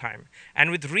period of time.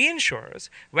 And with reinsurers,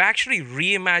 we're actually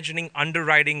reimagining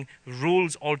underwriting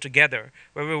rules altogether,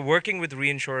 where we're working with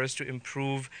reinsurers to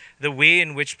improve the way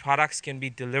in which products can be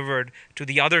delivered to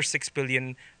the other 6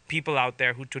 billion people out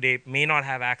there who today may not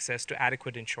have access to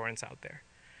adequate insurance out there.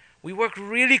 We work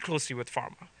really closely with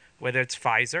pharma, whether it's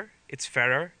Pfizer, it's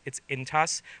Ferrer, it's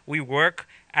Intas. We work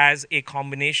as a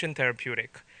combination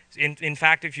therapeutic. In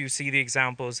fact, if you see the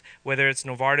examples, whether it's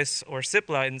Novartis or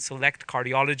Cipla in select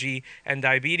cardiology and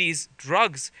diabetes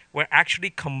drugs, were actually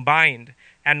combined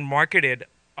and marketed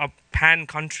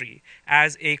pan-country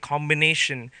as a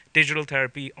combination digital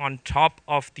therapy on top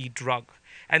of the drug.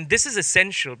 And this is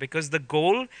essential because the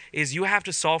goal is you have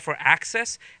to solve for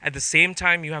access. At the same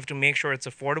time, you have to make sure it's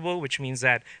affordable, which means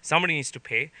that somebody needs to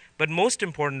pay. But most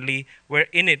importantly, we're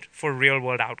in it for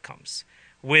real-world outcomes.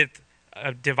 With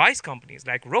device companies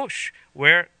like Roche,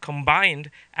 we're combined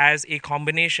as a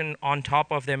combination on top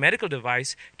of their medical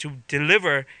device to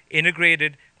deliver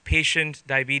integrated patient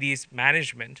diabetes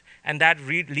management, and that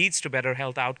leads to better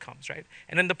health outcomes, right?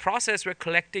 And in the process, we're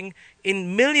collecting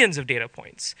in millions of data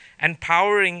points and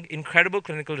powering incredible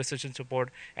clinical decision support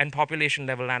and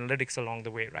population-level analytics along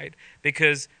the way, right?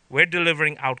 Because we're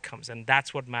delivering outcomes, and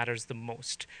that's what matters the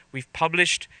most. We've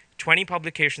published 20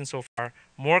 publications so far,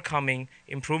 more coming,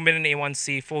 improvement in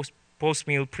A1C,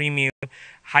 post-meal, pre-meal,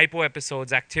 hypo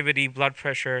episodes, activity, blood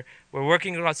pressure. We're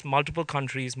working across multiple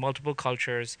countries, multiple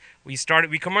cultures. We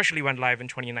commercially went live in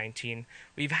 2019.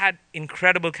 We've had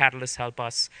incredible catalysts help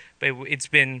us, but it's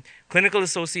been clinical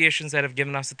associations that have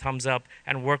given us a thumbs up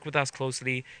and worked with us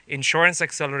closely, insurance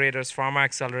accelerators, pharma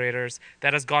accelerators,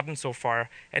 that has gotten so far.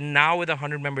 And now with a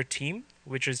 100-member team,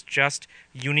 which is just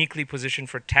uniquely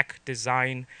positioned for tech,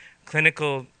 design,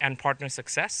 clinical, and partner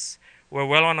success, we're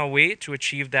well on our way to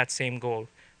achieve that same goal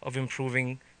of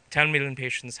improving 10 million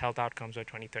patients' health outcomes by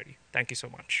 2030. Thank you so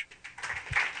much.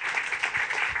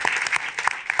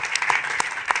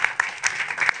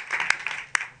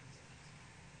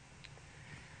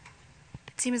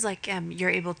 It seems like you're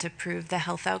able to prove the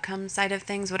health outcome side of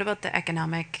things. What about the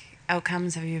economic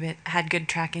outcomes? Have you had good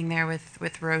tracking there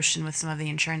with Roche and with some of the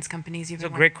insurance companies you've been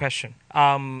It's a great question.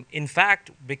 In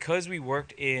fact, because we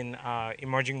worked in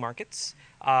emerging markets,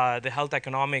 the health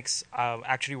economics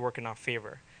actually work in our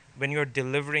favor. When you're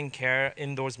delivering care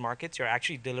in those markets, you're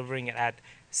actually delivering it at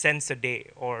cents a day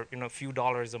or a few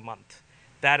dollars a month.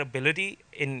 That ability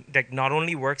that not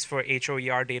only works for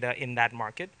HOER data in that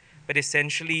market, but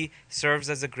essentially serves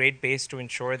as a great base to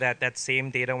ensure that that same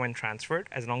data, when transferred,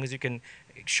 as long as you can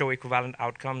show equivalent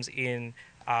outcomes in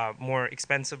more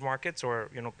expensive markets or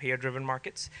payer-driven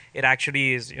markets, it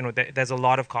actually is there's a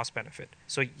lot of cost benefit.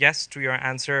 So yes, to your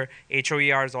answer,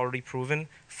 HOER is already proven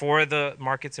for the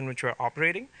markets in which we're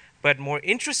operating. But more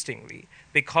interestingly,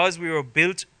 because we were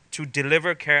built to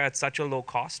deliver care at such a low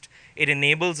cost, it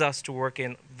enables us to work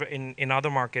in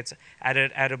other markets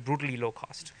at a brutally low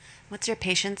cost. What's your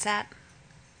patient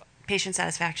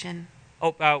satisfaction?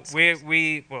 Oh,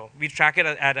 we track it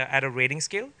at a rating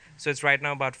scale. So it's right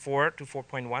now about 4 to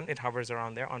 4.1. It hovers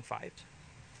around there on 5.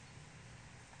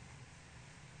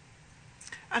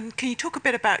 And can you talk a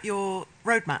bit about your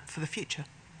roadmap for the future?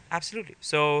 Absolutely.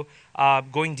 So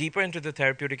going deeper into the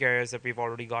therapeutic areas that we've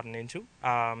already gotten into,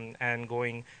 and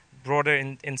going broader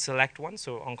in select ones,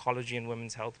 so oncology and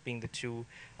women's health being the two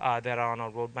that are on our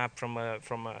roadmap from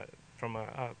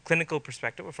a clinical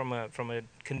perspective or from a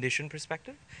condition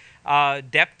perspective.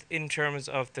 Depth in terms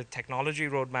of the technology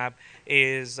roadmap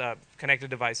is connected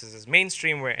devices is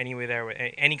mainstream. We're anyway there with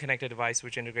any connected device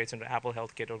which integrates into Apple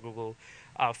HealthKit or Google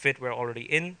Fit, we're already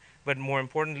in. But more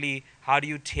importantly, how do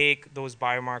you take those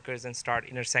biomarkers and start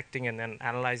intersecting and then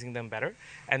analyzing them better?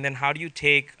 And then how do you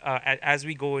take, as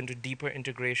we go into deeper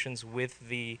integrations with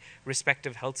the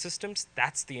respective health systems,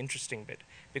 that's the interesting bit.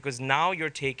 Because now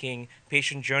you're taking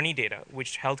patient journey data,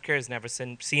 which healthcare has never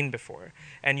seen before,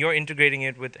 and you're integrating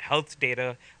it with health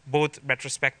data, both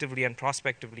retrospectively and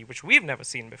prospectively, which we've never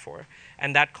seen before.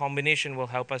 And that combination will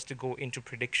help us to go into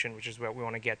prediction, which is where we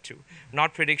want to get to.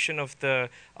 Not prediction of the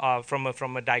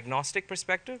from a diagnostic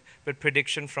perspective, but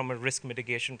prediction from a risk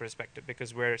mitigation perspective,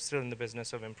 because we're still in the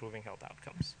business of improving health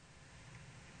outcomes.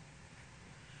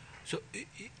 So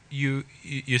you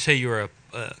say you're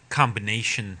a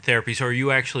combination therapy. So are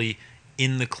you actually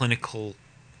in the clinical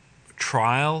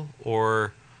trial,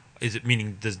 or is it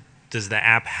meaning does the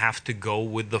app have to go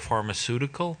with the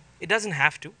pharmaceutical? It doesn't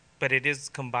have to, but it is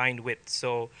combined with.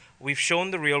 So we've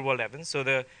shown the real world evidence.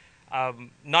 So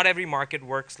not every market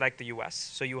works like the US.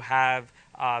 So you have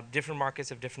different markets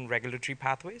have different regulatory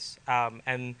pathways.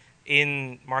 And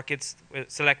in markets,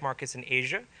 select markets in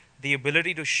Asia, the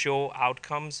ability to show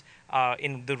outcomes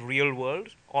in the real world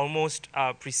almost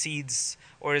precedes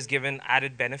or is given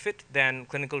added benefit than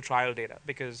clinical trial data,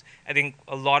 because I think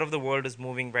a lot of the world is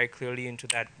moving very clearly into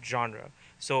that genre.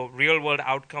 So real world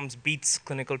outcomes beats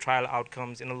clinical trial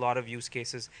outcomes in a lot of use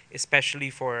cases,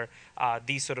 especially for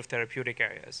these sort of therapeutic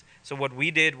areas. So what we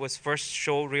did was first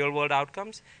show real world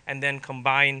outcomes and then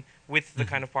combine with the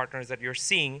kind of partners that you're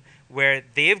seeing, where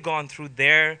they've gone through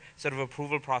their sort of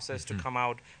approval process to come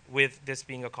out with this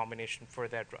being a combination for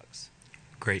their drugs.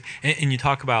 Great. And you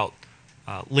talk about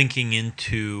linking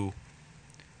into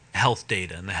health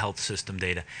data and the health system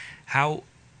data. How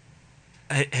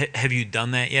have you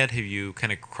done that yet? Have you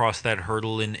kind of crossed that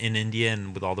hurdle in India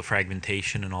and with all the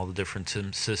fragmentation and all the different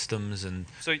systems? And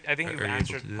so I think you've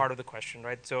answered part of the question,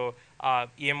 right? So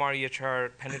EMR,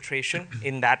 EHR penetration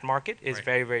in that market is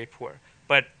very, very poor.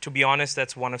 But to be honest,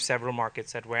 that's one of several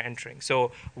markets that we're entering.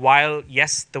 So while,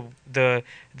 yes, the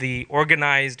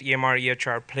organized EMR,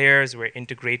 EHR players were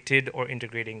integrated or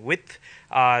integrating with,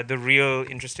 the real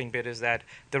interesting bit is that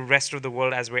the rest of the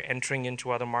world, as we're entering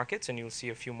into other markets, and you'll see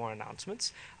a few more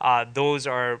announcements, those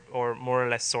are more or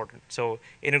less sorted. So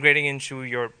integrating into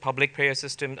your public payer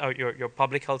system, your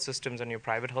public health systems and your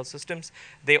private health systems,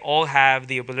 they all have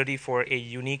the ability for a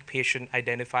unique patient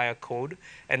identifier code,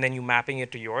 and then you mapping it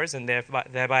to yours, and thereby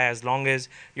thereby, as long as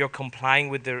you're complying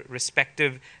with the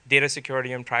respective data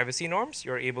security and privacy norms,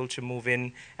 you're able to move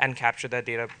in and capture that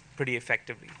data pretty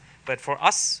effectively. But for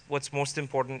us, what's most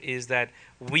important is that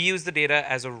we use the data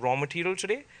as a raw material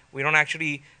today. We don't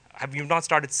actually we've not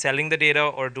started selling the data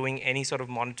or doing any sort of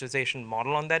monetization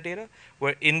model on that data.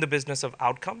 We're in the business of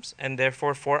outcomes, and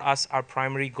therefore for us, our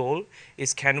primary goal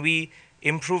is, can we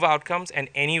improve outcomes, and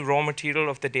any raw material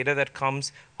of the data that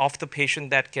comes off the patient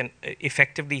that can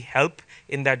effectively help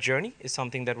in that journey is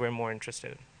something that we're more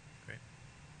interested in. Great.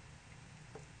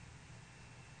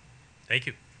 Thank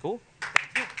you. Cool.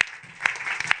 Thank you.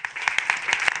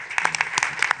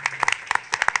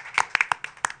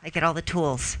 I get all the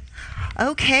tools.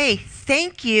 Okay,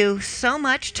 thank you so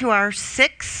much to our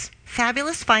 6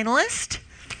 fabulous finalists.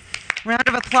 Round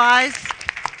of applause.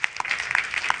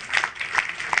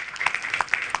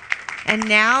 And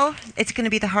now it's going to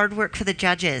be the hard work for the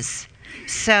judges.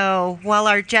 So while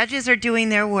our judges are doing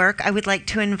their work, I would like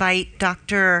to invite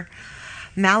Dr.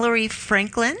 Mallory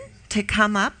Franklin to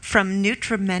come up from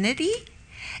Nutrimenity.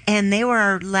 And they were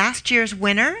our last year's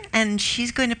winner, and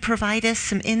she's going to provide us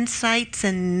some insights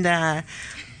and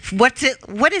what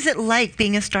is it like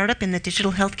being a startup in the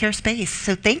digital healthcare space.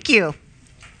 So thank you.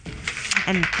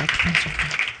 And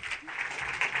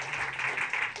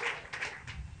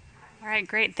All right,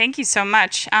 great. Thank you so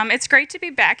much. It's great to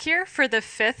be back here for the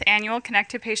 5th annual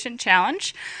Connect to Patient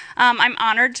Challenge. I'm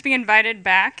honored to be invited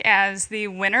back as the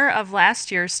winner of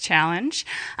last year's challenge.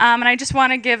 And I just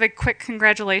want to give a quick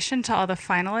congratulations to all the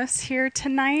finalists here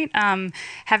tonight.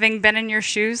 Having been in your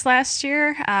shoes last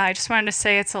year, I just wanted to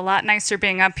say it's a lot nicer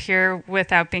being up here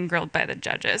without being grilled by the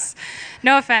judges.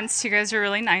 No offense, you guys are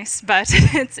really nice, but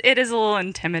it is a little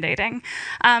intimidating.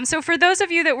 So for those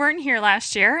of you that weren't here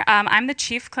last year, I'm the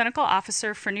Chief Clinical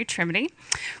Officer for Nutrimenity.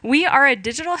 We are a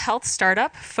digital health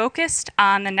startup focused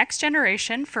on the next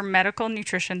generation for medical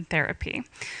nutrition therapy.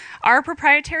 Our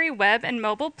proprietary web and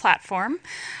mobile platform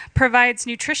provides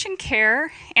nutrition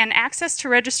care and access to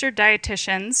registered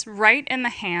dietitians right in the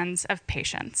hands of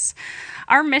patients.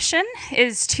 Our mission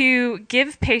is to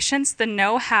give patients the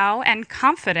know-how and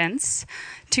confidence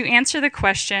to answer the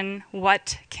question,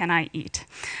 what can I eat?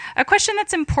 A question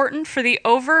that's important for the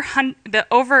over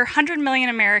 100 million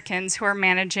Americans who are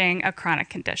managing a chronic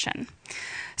condition.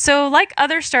 So like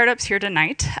other startups here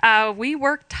tonight, we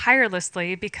work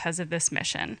tirelessly because of this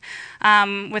mission.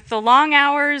 With the long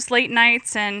hours, late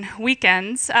nights, and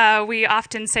weekends, we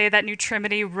often say that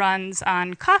Nutrimenity runs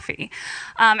on coffee.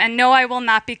 And no, I will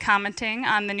not be commenting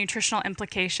on the nutritional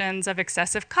implications of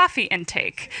excessive coffee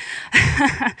intake.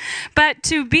 But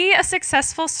to be a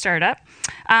successful startup,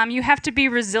 you have to be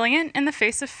resilient in the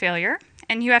face of failure,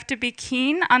 and you have to be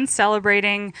keen on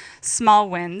celebrating small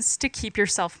wins to keep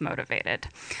yourself motivated.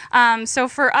 So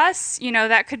for us,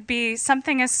 that could be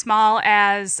something as small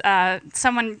as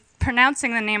someone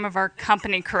pronouncing the name of our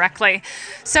company correctly.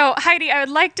 So Heidi, I would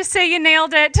like to say you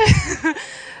nailed it,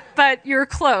 but you're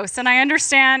close, and I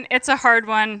understand it's a hard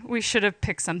one. We should have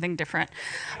picked something different.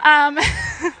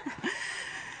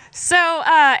 So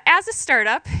as a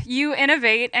startup, you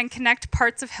innovate and connect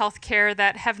parts of healthcare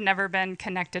that have never been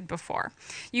connected before.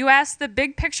 You ask the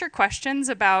big picture questions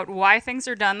about why things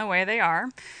are done the way they are,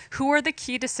 who are the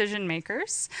key decision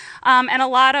makers, and a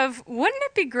lot of, wouldn't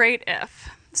it be great if?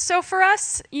 So for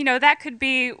us, that could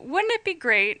be, wouldn't it be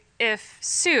great if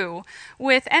Sue,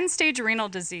 with end-stage renal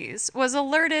disease, was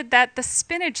alerted that the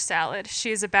spinach salad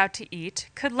she is about to eat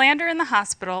could land her in the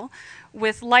hospital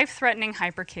with life-threatening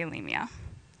hyperkalemia.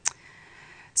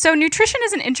 So nutrition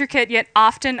is an intricate yet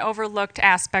often overlooked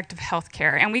aspect of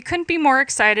healthcare, and we couldn't be more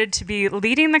excited to be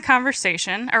leading the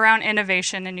conversation around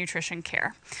innovation in nutrition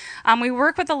care. We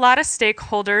work with a lot of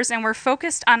stakeholders, and we're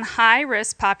focused on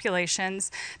high-risk populations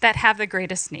that have the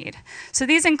greatest need. So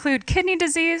these include kidney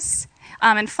disease,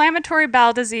 inflammatory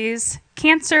bowel disease,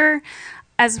 cancer,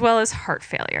 as well as heart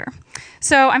failure.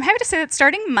 So I'm happy to say that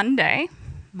starting Monday,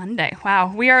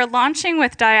 wow, we are launching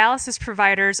with dialysis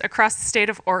providers across the state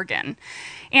of Oregon,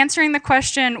 answering the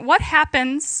question, what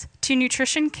happens to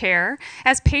nutrition care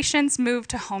as patients move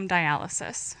to home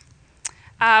dialysis?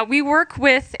 We work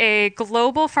with a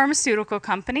global pharmaceutical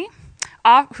company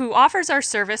who offers our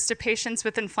service to patients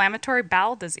with inflammatory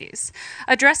bowel disease,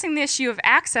 addressing the issue of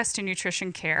access to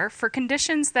nutrition care for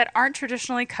conditions that aren't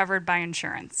traditionally covered by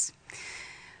insurance.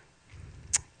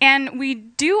 And we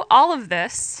do all of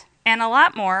this and a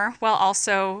lot more while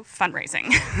also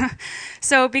fundraising.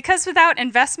 So because without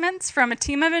investments from a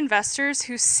team of investors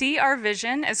who see our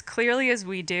vision as clearly as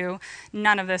we do,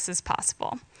 none of this is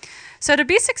possible. So to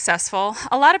be successful,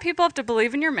 a lot of people have to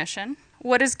believe in your mission,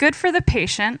 what is good for the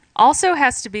patient also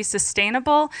has to be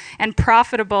sustainable and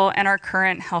profitable in our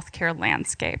current healthcare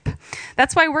landscape.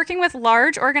 That's why working with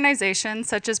large organizations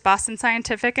such as Boston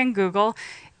Scientific and Google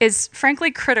is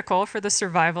frankly critical for the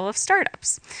survival of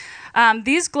startups.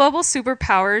 These global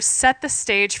superpowers set the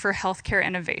stage for healthcare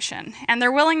innovation, and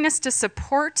their willingness to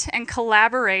support and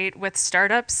collaborate with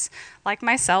startups like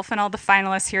myself and all the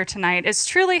finalists here tonight is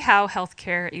truly how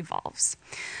healthcare evolves.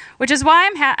 Which is why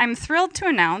I'm thrilled to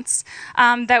announce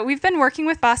that we've been working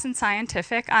with Boston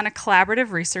Scientific on a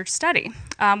collaborative research study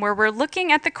where we're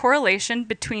looking at the correlation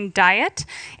between diet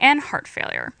and heart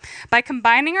failure. By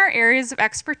combining our areas of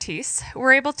expertise,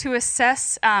 we're able to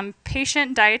assess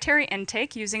patient dietary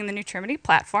intake using the Nutrimity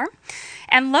platform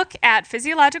and look at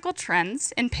physiological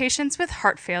trends in patients with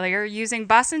heart failure using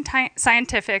Boston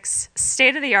Scientific's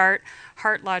state-of-the-art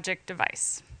HeartLogic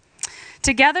device.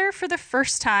 Together, for the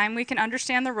first time, we can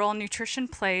understand the role nutrition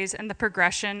plays in the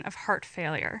progression of heart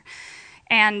failure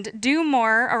and do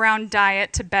more around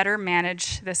diet to better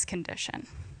manage this condition.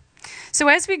 So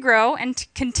as we grow and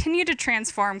continue to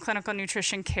transform clinical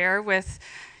nutrition care with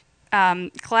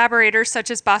collaborators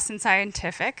such as Boston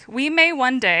Scientific, we may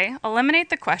one day eliminate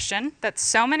the question that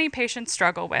so many patients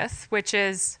struggle with, which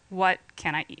is, what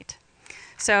can I eat?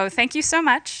 So thank you so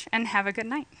much, and have a good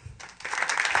night.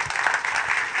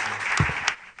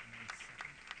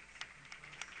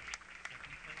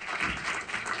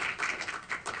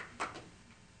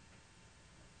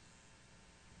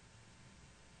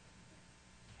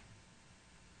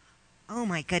 Oh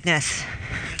my goodness.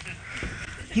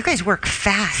 You guys work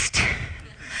fast.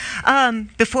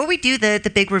 Before we do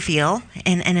the big reveal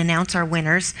and announce our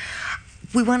winners,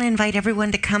 we want to invite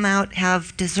everyone to come out,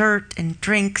 have dessert and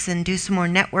drinks and do some more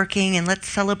networking, and let's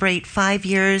celebrate 5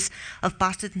 years of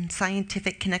Boston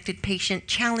Scientific Connected Patient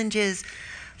Challenges,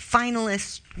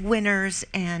 finalists, winners,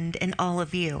 and all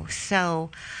of you.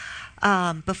 So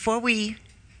before we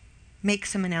make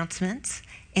some announcements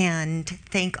and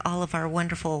thank all of our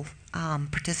wonderful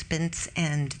participants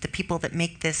and the people that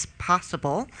make this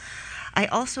possible, I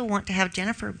also want to have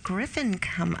Jennifer Griffin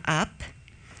come up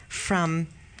from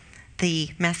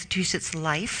the Massachusetts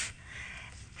Life.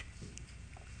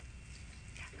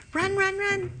 Run, run,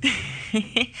 run.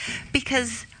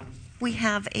 Because we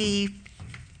have a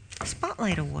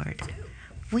Spotlight Award.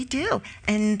 We do.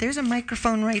 And there's a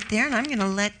microphone right there, and I'm going to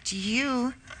let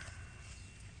you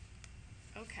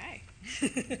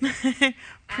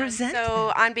present.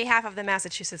 So on behalf of the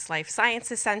Massachusetts Life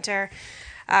Sciences Center,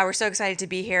 we're so excited to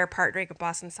be here partnering with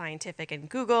Boston Scientific and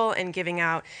Google and giving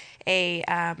out a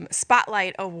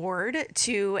Spotlight Award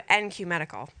to NQ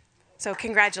Medical. So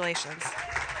congratulations.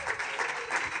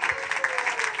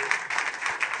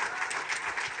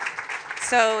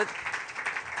 So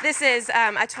this is a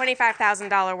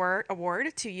 $25,000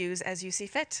 award to use as you see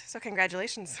fit. So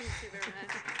congratulations. Thank you very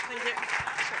much. Thank you.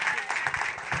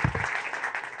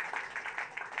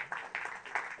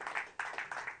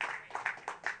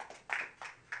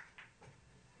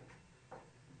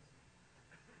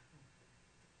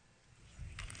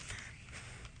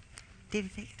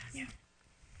 David, yeah.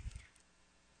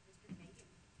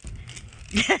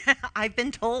 I've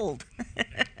been told.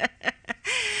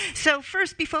 So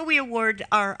first, before we award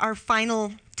our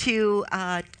final two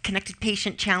Connected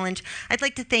Patient Challenge, I'd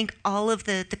like to thank all of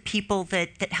the people that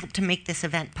helped to make this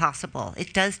event possible.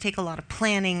 It does take a lot of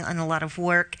planning and a lot of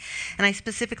work, and I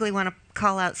specifically want to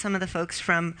call out some of the folks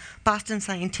from Boston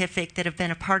Scientific that have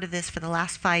been a part of this for the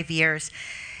last 5 years,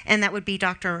 and that would be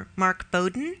Dr. Mark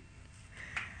Bowden,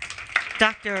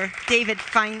 Dr. David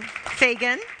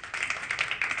Fagan,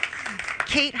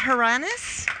 Kate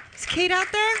Haranis. Is Kate out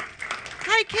there?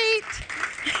 Hi, Kate.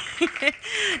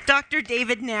 Dr.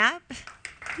 David Knapp,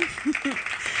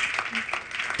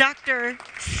 Dr.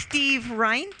 Steve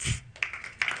Reintz,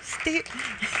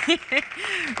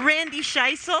 Randy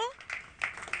Scheissel,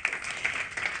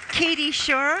 Katie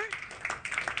Schur,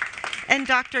 and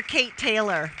Dr. Kate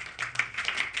Taylor.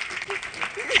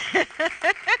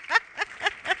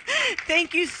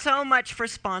 Thank you so much for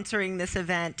sponsoring this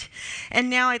event. And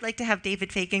now I'd like to have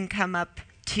David Fagan come up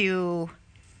to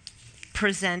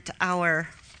present our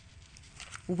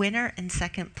winner and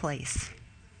second place.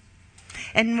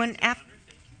 And when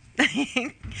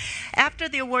after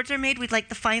the awards are made, we'd like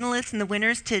the finalists and the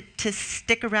winners to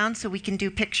stick around so we can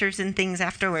do pictures and things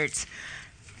afterwards.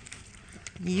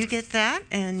 You get that,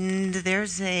 and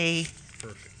there's a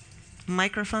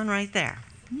microphone right there.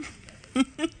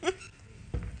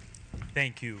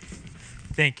 Thank you.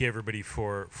 Thank you, everybody,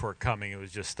 for coming. It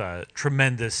was just a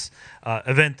tremendous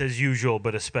event as usual,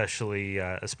 but especially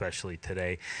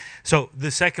today. So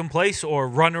the second place or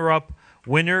runner-up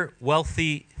winner,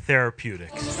 Wealthy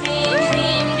Therapeutics.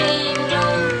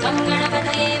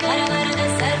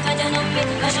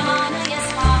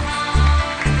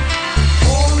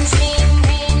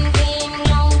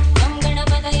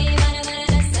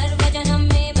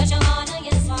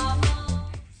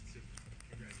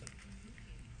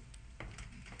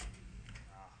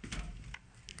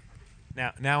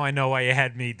 Now I know why you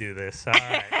had me do this. All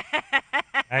right.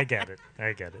 I get it.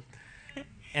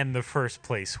 And the first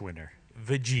place winner,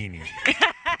 Virginia.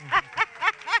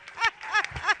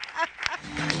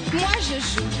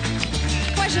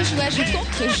 Moi je joue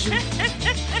contre joue.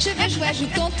 Je veux jouer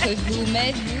contre vous,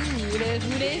 mais vous le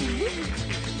voulez-vous?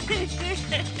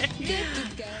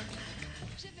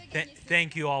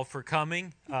 Thank you all for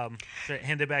coming.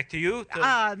 Hand it back to you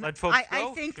to let folks go.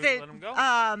 I think Should we let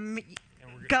them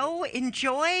go,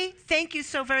 enjoy. Thank you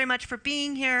so very much for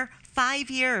being here. 5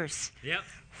 years. Yep.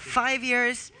 5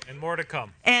 years. And more to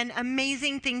come. And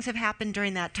amazing things have happened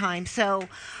during that time. So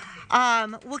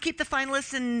we'll keep the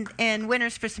finalists and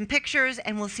winners for some pictures,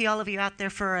 and we'll see all of you out there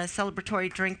for a celebratory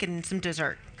drink and some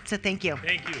dessert. So thank you.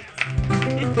 Thank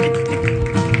you.